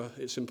than ever,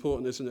 it's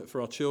important, isn't it,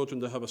 for our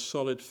children to have a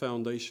solid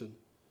foundation.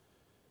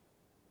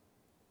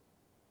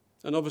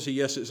 And obviously,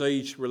 yes, it's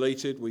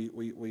age-related.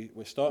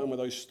 We're starting with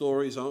those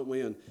stories, aren't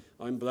we? And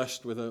I'm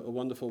blessed with a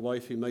wonderful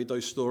wife who made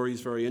those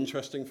stories very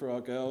interesting for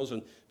our girls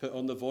and put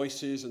on the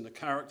voices and the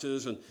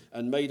characters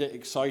and made it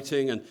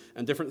exciting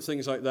and different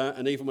things like that.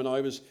 And even when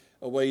I was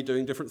away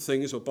doing different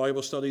things or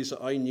Bible studies,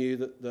 that I knew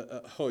that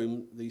at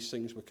home these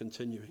things were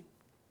continuing.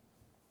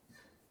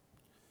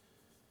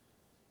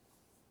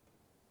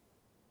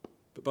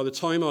 But by the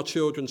time our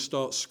children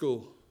start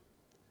school,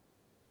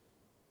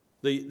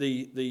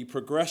 the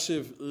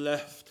progressive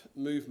left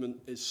movement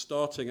is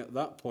starting at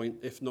that point,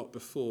 if not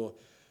before,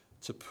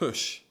 to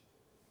push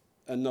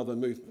another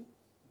movement.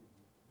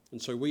 And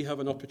so we have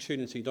an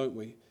opportunity, don't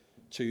we,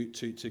 to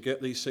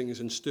get these things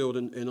instilled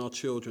in our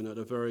children at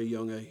a very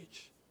young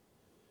age.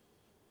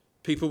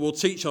 People will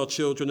teach our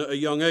children at a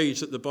young age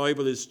that the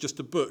Bible is just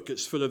a book.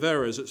 It's full of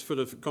errors. It's full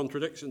of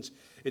contradictions.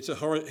 It's a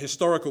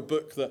historical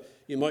book that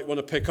you might want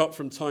to pick up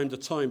from time to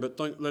time, but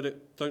don't let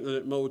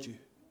it mold you.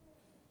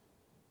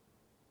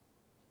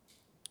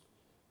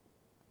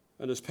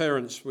 And as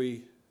parents,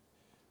 we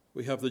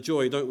have the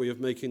joy, don't we, of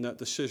making that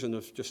decision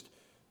of just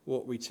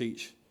what we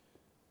teach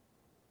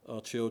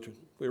our children.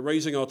 We're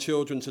raising our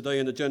children today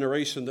in a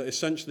generation that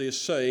essentially is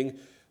saying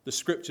the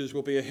scriptures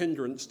will be a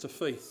hindrance to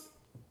faith.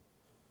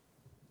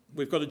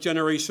 We've got a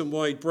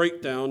generation-wide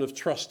breakdown of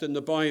trust in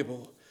the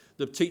Bible.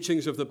 The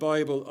teachings of the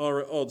Bible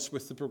are at odds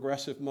with the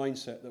progressive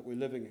mindset that we're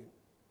living in.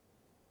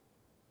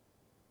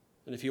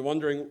 And if you're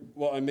wondering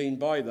what I mean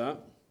by that,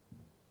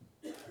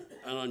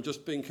 and I'm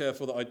just being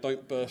careful that I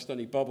don't burst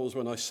any bubbles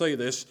when I say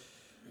this,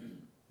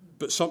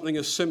 but something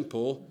as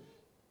simple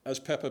as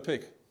Peppa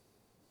Pig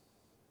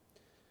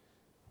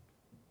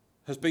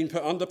has been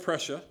put under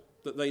pressure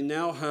that they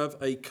now have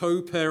a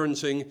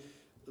co-parenting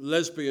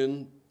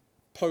lesbian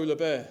polar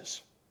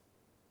bears.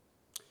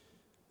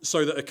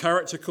 So that a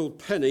character called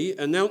Penny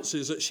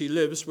announces that she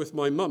lives with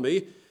my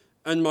mummy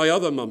and my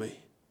other mummy.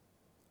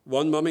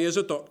 One mummy is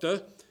a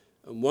doctor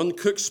and one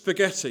cooks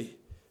spaghetti.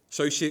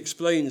 So she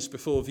explains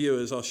before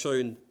viewers are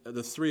shown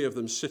the three of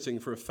them sitting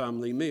for a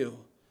family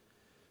meal.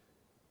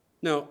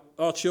 Now,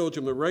 our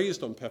children were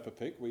raised on Peppa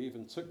Pig. We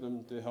even took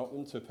them to help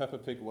them to Peppa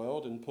Pig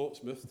World in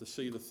Portsmouth to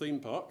see the theme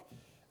park.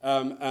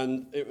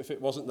 If it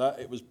wasn't that,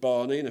 it was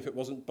Barney. And if it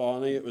wasn't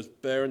Barney, it was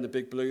Bear in the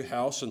Big Blue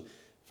House. And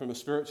from a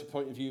spiritual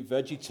point of view,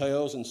 Veggie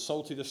Tales and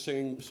Salty the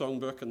Singing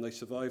Songbook, and they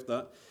survived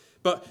that.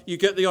 But you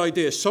get the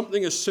idea.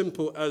 Something as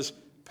simple as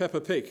Peppa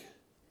Pig.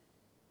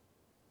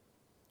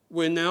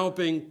 We're now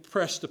being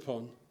pressed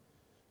upon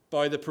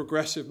by the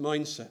progressive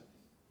mindset.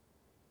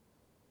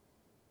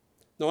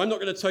 Now, I'm not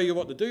going to tell you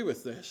what to do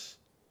with this.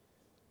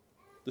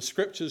 The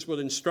scriptures will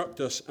instruct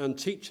us and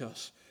teach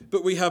us.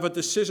 But we have a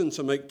decision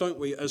to make, don't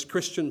we, as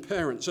Christian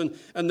parents? And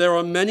there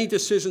are many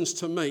decisions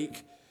to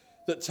make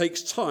that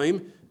takes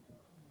time,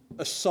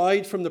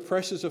 aside from the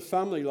pressures of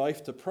family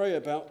life, to pray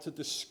about, to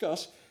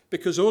discuss,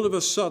 because all of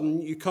a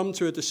sudden you come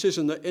to a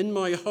decision that in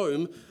my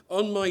home,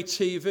 on my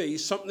TV,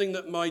 something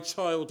that my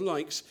child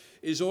likes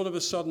is all of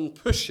a sudden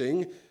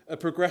pushing a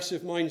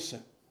progressive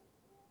mindset.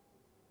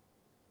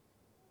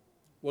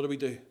 What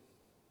do?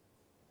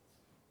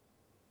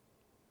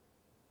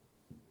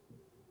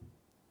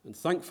 And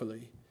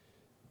thankfully,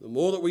 the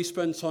more that we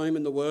spend time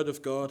in the Word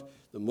of God,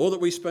 the more that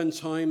we spend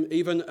time,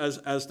 even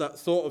as that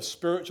thought of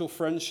spiritual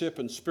friendship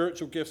and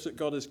spiritual gifts that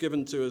God has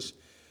given to us,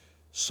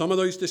 some of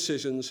those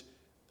decisions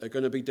are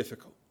going to be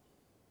difficult.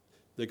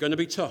 They're going to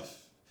be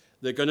tough.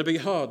 They're going to be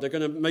hard. They're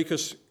going to make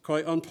us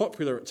quite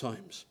unpopular at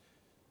times.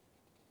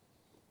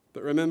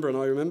 But remember, and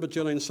I remember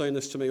Gillian saying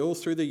this to me all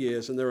through the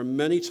years, and there are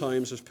many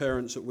times as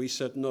parents that we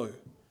said no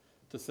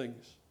to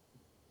things.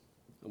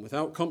 And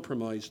without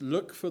compromise,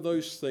 look for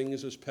those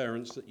things as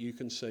parents that you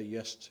can say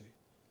yes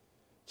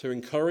to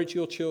encourage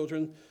your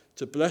children,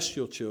 to bless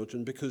your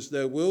children, because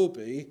there will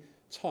be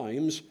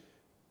times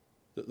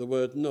that the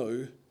word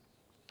no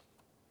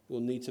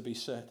will need to be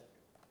said.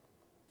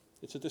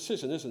 It's a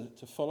decision, isn't it,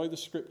 to follow the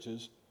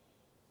scriptures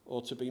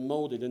or to be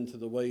molded into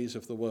the ways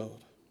of the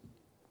world.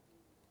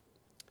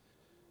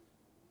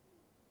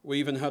 We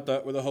even had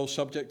that with the whole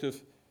subject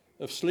of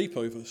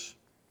sleepovers.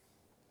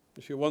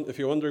 If you're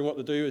wondering what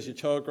to do as your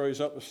child grows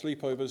up with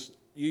sleepovers,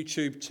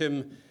 YouTube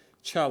Tim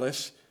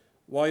Chalice,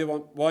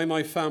 why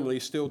my family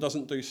still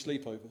doesn't do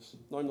sleepovers.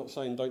 I'm not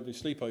saying don't do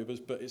sleepovers,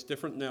 but it's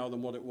different now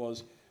than what it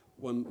was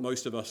when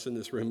most of us in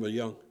this room were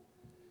young.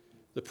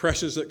 The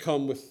pressures that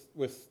come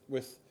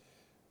with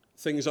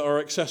things that are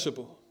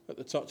accessible at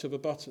the touch of a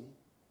button.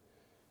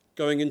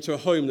 Going into a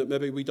home that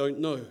maybe we don't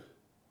know.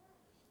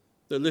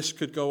 The list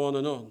could go on.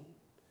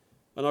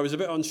 And I was a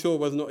bit unsure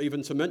whether or not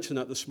even to mention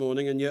that this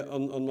morning, and yet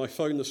on my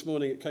phone this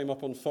morning it came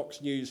up on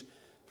Fox News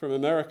from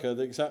America,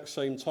 the exact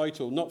same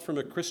title, not from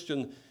a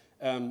Christian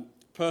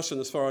person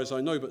as far as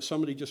I know, but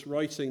somebody just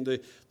writing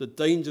the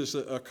dangers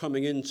that are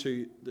coming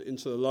into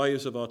the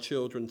lives of our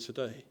children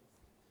today.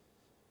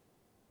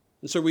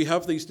 And so we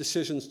have these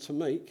decisions to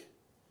make,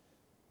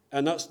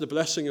 and that's the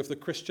blessing of the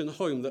Christian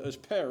home, that as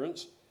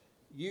parents,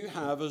 you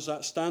have as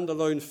that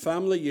standalone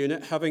family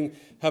unit, having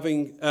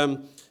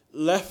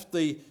left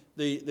the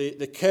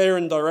care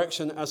and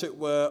direction, as it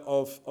were,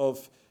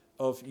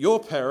 of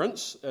your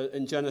parents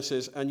in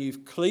Genesis, and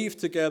you've cleaved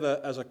together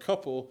as a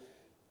couple,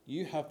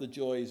 you have the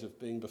joys of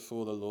being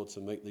before the Lord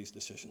to make these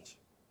decisions.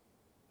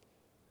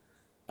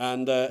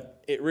 And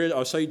it really,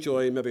 I'll say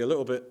joy, maybe a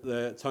little bit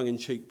there,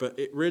 tongue-in-cheek, but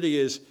it really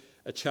is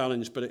a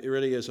challenge, but it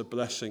really is a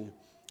blessing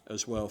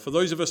as well. For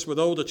those of us with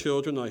older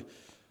children,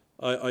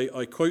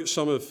 I quote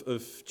some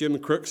of Jim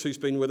Crooks, who's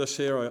been with us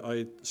here.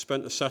 I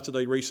spent a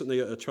Saturday recently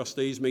at a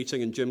trustees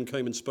meeting, and Jim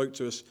came and spoke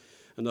to us.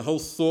 And the whole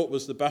thought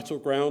was the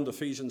battleground,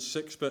 Ephesians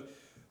 6. But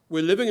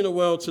we're living in a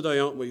world today,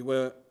 aren't we,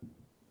 where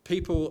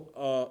people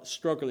are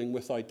struggling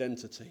with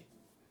identity.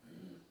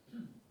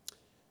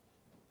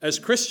 As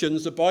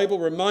Christians, the Bible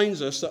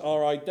reminds us that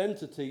our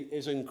identity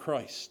is in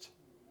Christ.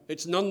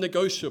 It's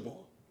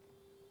non-negotiable.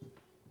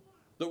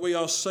 That we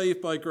are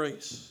saved by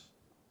grace.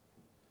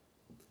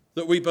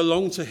 That we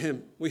belong to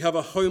him. We have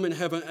a home in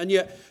heaven. And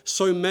yet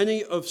so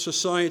many of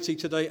society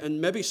today,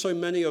 and maybe so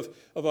many of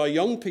our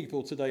young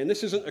people today, and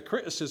this isn't a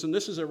criticism,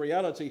 this is a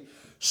reality,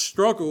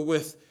 struggle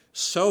with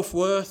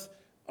self-worth,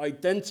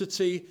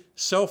 identity,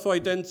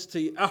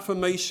 self-identity,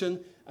 affirmation.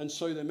 And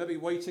so they're maybe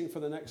waiting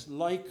for the next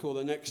like or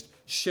the next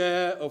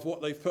share of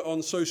what they've put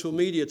on social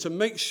media to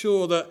make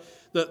sure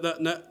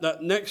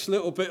that next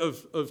little bit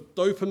of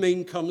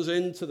dopamine comes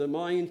into the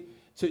mind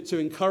to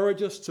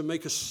encourage us, to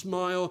make us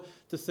smile,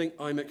 to think,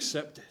 I'm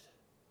accepted.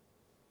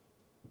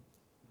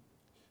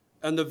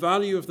 And the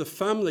value of the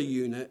family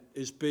unit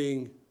is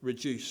being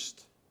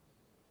reduced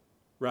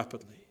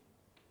rapidly.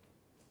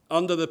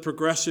 Under the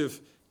progressive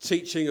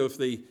teaching of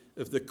the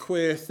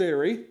queer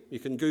theory, you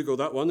can Google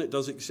that one, it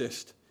does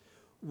exist.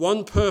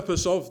 One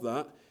purpose of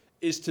that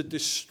is to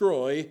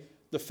destroy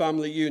the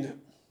family unit.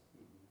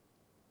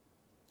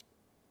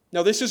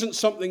 Now, this isn't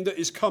something that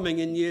is coming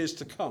in years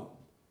to come.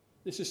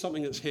 This is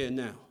something that's here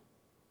now.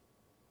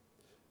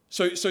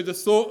 So the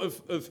thought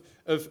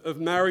of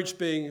marriage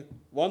being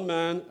one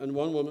man and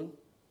one woman,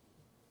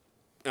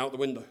 out the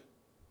window.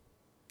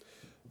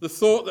 The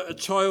thought that a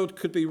child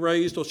could be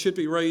raised or should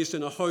be raised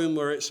in a home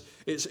where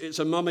it's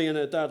a mummy and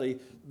a daddy,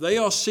 they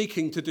are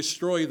seeking to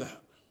destroy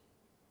that.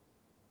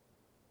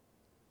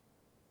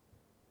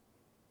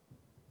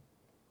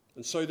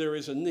 And so there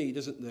is a need,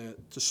 isn't there,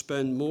 to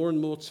spend more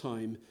and more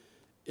time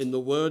in the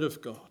Word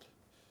of God.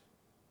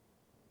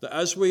 That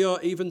as we are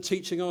even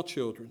teaching our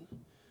children,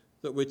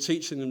 that we're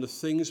teaching them the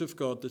things of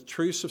God, the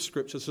truths of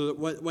Scripture, so that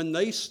when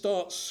they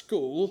start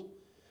school,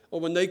 or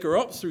when they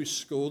grow up through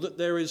school, that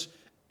there is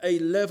a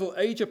level,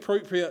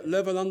 age-appropriate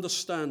level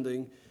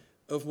understanding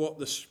of what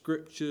the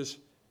Scriptures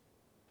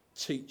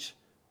teach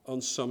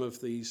on some of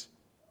these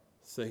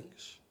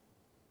things.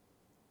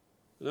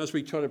 And as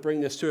we try to bring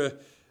this to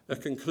a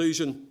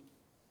conclusion,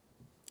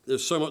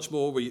 there's so much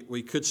more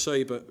we could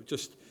say, but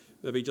just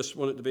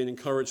want it to be an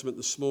encouragement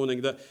this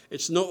morning that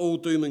it's not all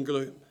doom and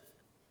gloom.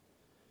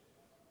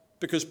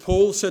 Because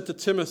Paul said to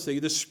Timothy,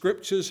 the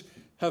Scriptures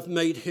have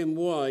made him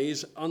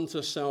wise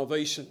unto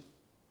salvation.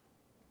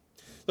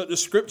 That the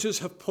Scriptures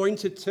have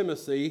pointed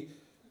Timothy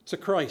to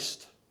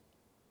Christ.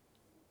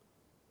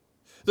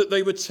 That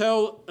they would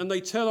tell, and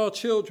they tell our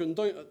children,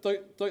 don't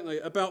they,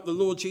 about the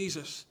Lord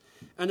Jesus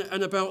and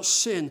about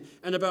sin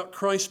and about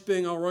Christ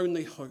being our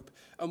only hope.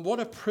 And what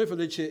a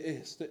privilege it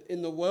is that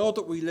in the world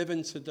that we live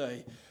in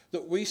today,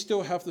 that we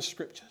still have the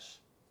Scriptures.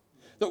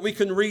 That we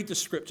can read the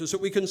Scriptures, that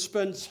we can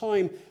spend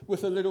time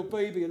with a little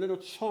baby, a little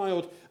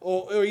child,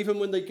 or even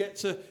when they get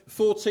to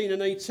 14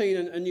 and 18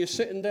 and you're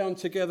sitting down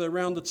together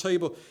around the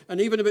table, and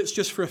even if it's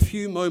just for a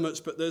few moments,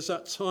 but there's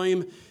that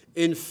time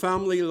in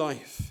family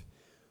life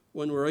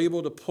when we're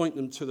able to point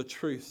them to the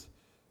truth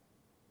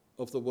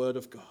of the Word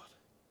of God.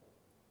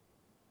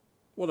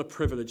 What a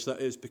privilege that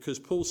is, because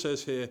Paul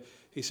says here,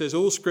 he says,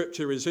 all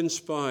Scripture is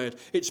inspired.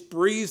 It's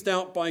breathed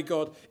out by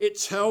God. It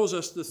tells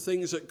us the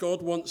things that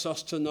God wants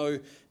us to know,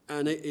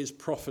 and it is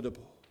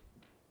profitable.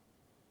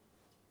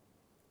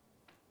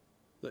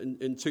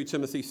 In 2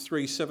 Timothy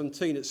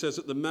 3:17, it says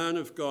that the man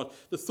of God,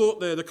 the thought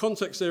there, the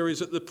context there is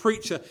that the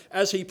preacher,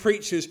 as he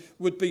preaches,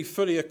 would be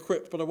fully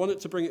equipped. But I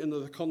wanted to bring it into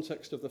the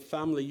context of the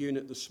family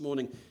unit this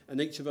morning and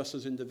each of us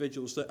as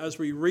individuals, that as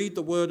we read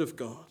the word of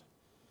God,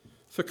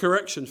 for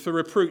correction, for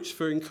reproach,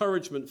 for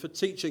encouragement, for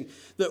teaching,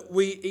 that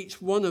we,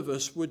 each one of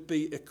us, would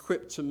be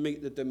equipped to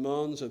meet the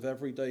demands of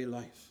everyday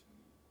life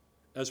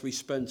as we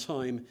spend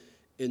time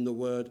in the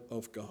word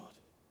of God.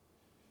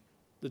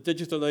 The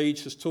digital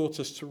age has taught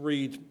us to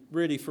read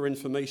really for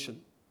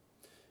information,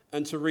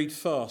 and to read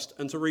fast,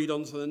 and to read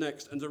on to the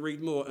next, and to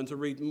read more, and to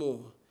read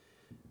more.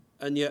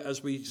 And yet,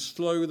 as we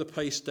slow the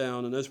pace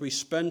down, and as we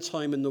spend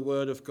time in the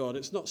Word of God,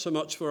 it's not so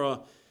much for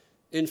our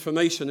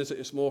information, is it?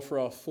 It's more for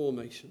our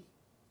formation.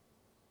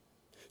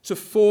 To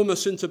form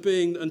us into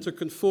being, and to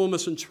conform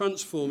us and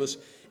transform us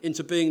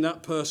into being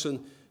that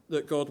person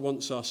that God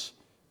wants us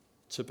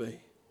to be.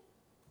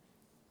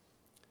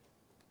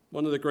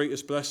 One of the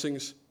greatest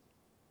blessings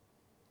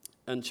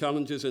and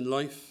challenges in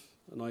life,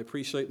 and I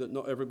appreciate that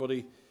not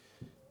everybody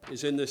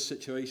is in this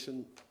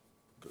situation,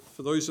 but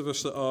for those of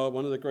us that are,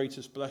 one of the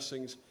greatest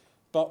blessings,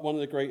 but one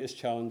of the greatest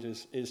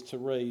challenges, is to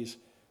raise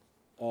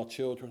our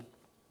children.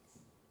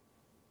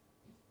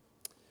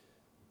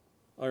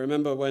 I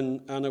remember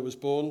when Anna was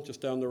born,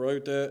 just down the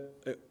road there,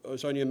 it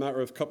was only a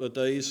matter of a couple of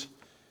days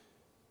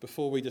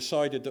before we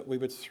decided that we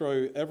would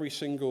throw every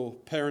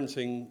single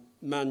parenting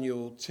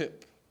manual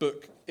tip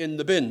book in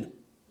the bin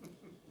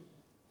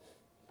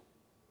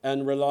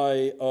and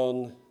rely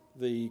on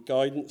the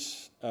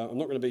guidance. I'm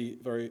not going to be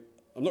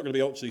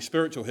ultimately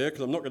spiritual here,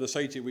 because I'm not going to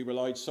say to you we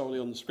relied solely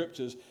on the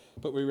scriptures,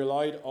 but we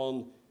relied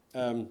on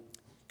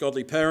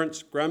godly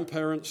parents,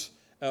 grandparents.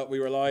 We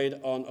relied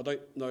on, I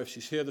don't know if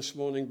she's here this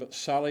morning, but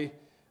Sally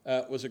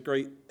was a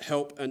great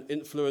help and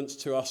influence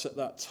to us at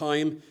that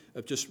time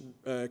of just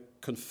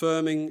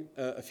confirming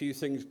a few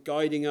things,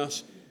 guiding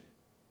us,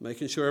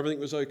 making sure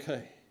everything was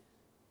okay.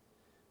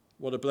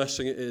 What a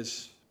blessing it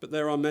is. But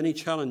there are many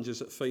challenges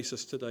that face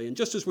us today. And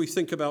just as we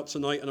think about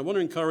tonight, and I want to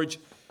encourage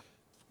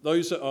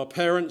those that are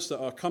parents that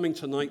are coming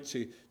tonight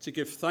to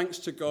give thanks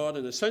to God,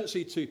 and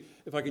essentially to,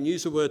 if I can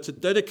use the word, to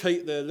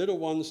dedicate their little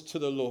ones to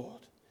the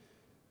Lord.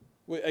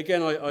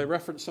 Again, I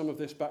reference some of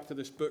this back to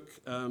this book,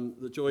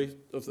 The Joy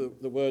of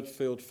the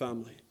Word-Filled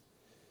Family.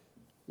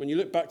 When you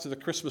look back to the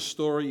Christmas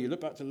story, you look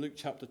back to Luke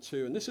chapter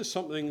 2, and this is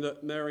something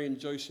that Mary and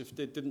Joseph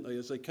did, didn't they,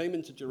 as they came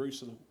into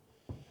Jerusalem.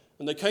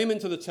 And they came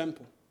into the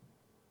temple.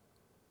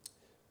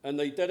 And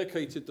they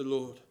dedicated the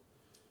Lord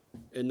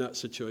in that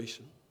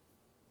situation.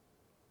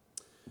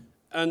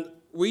 And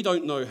we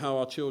don't know how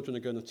our children are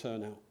going to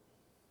turn out.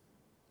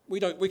 We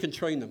can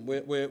train them.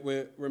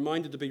 We're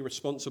reminded to be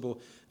responsible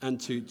and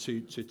to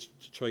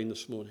train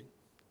this morning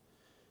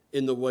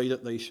in the way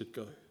that they should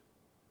go.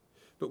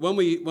 But when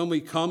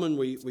we come and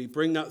we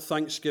bring that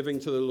thanksgiving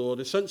to the Lord,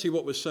 essentially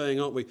what we're saying,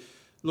 aren't we?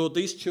 Lord,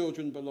 these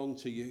children belong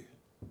to you.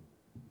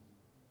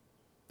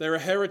 They're a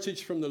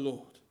heritage from the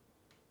Lord.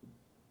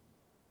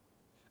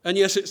 And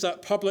yes, it's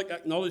that public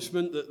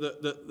acknowledgement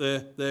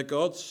that they're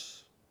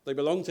God's. They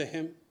belong to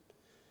him.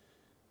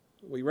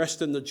 We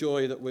rest in the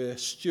joy that we're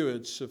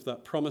stewards of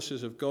that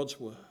promises of God's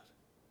word.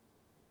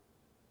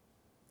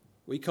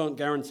 We can't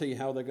guarantee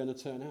how they're going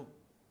to turn out.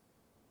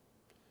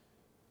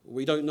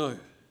 We don't know.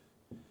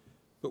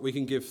 But we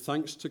can give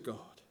thanks to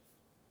God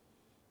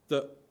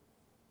that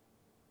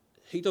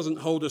he doesn't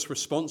hold us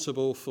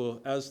responsible for,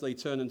 as they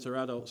turn into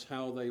adults,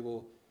 how they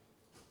will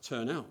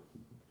turn out.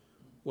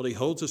 What he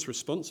holds us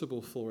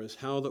responsible for is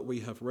how that we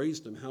have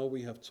raised them, how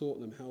we have taught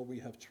them, how we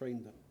have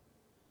trained them.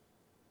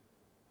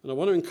 And I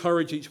want to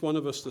encourage each one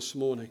of us this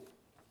morning.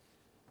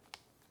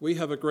 We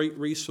have a great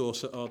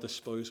resource at our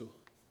disposal,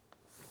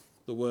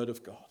 the Word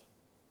of God.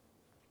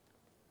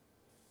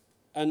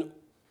 And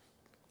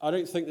I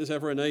don't think there's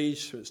ever an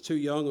age where it's too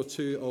young or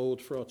too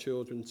old for our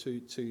children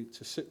to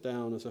sit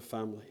down as a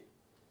family.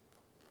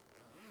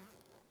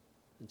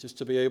 And just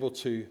to be able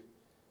to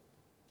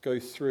go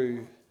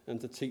through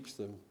and to teach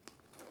them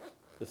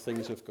the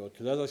things of God.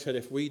 Because as I said,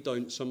 if we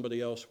don't,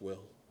 somebody else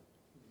will.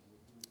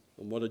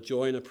 And what a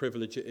joy and a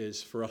privilege it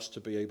is for us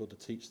to be able to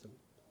teach them.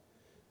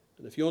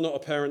 And if you're not a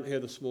parent here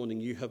this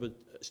morning, you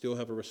still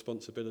have a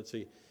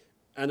responsibility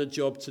and a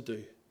job to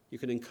do. You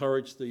can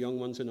encourage the young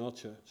ones in our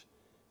church.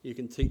 You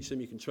can teach them,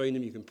 you can train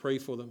them, you can pray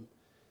for them.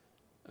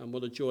 And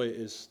what a joy it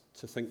is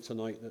to think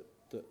tonight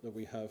that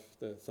we have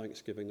the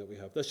thanksgiving that we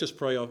have. Let's just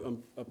pray. I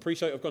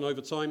appreciate I've gone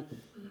over time.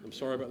 I'm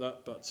sorry about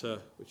that, but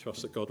we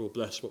trust that God will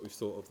bless what we've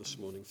thought of this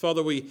morning.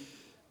 Father, we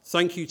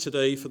thank you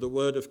today for the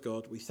word of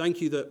God. We thank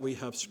you that we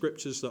have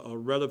scriptures that are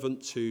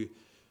relevant to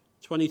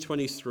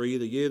 2023,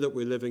 the year that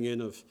we're living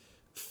in, of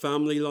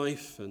family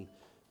life and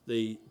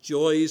the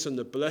joys and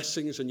the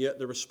blessings and yet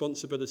the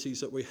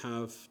responsibilities that we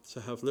have to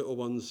have little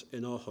ones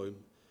in our home.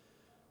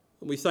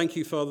 And we thank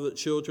you, Father, that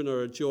children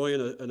are a joy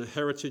and a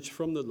heritage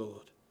from the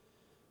Lord.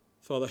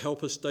 Father,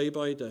 help us day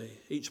by day,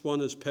 each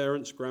one as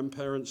parents,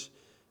 grandparents,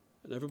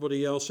 and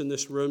everybody else in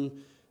this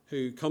room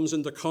who comes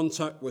into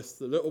contact with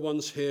the little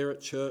ones here at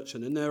church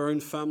and in their own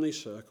family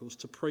circles,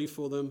 to pray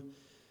for them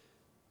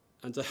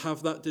and to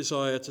have that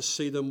desire to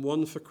see them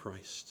won for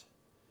Christ.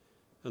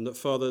 And that,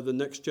 Father, the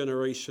next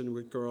generation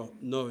would grow up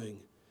knowing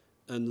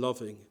and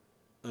loving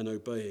and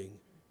obeying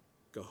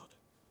God.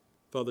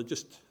 Father,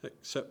 just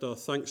accept our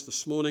thanks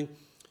this morning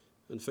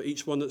and for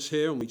each one that's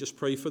here. And we just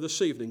pray for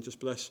this evening. Just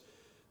bless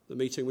the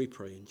meeting, we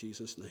pray in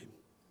Jesus' name.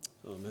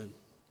 Amen.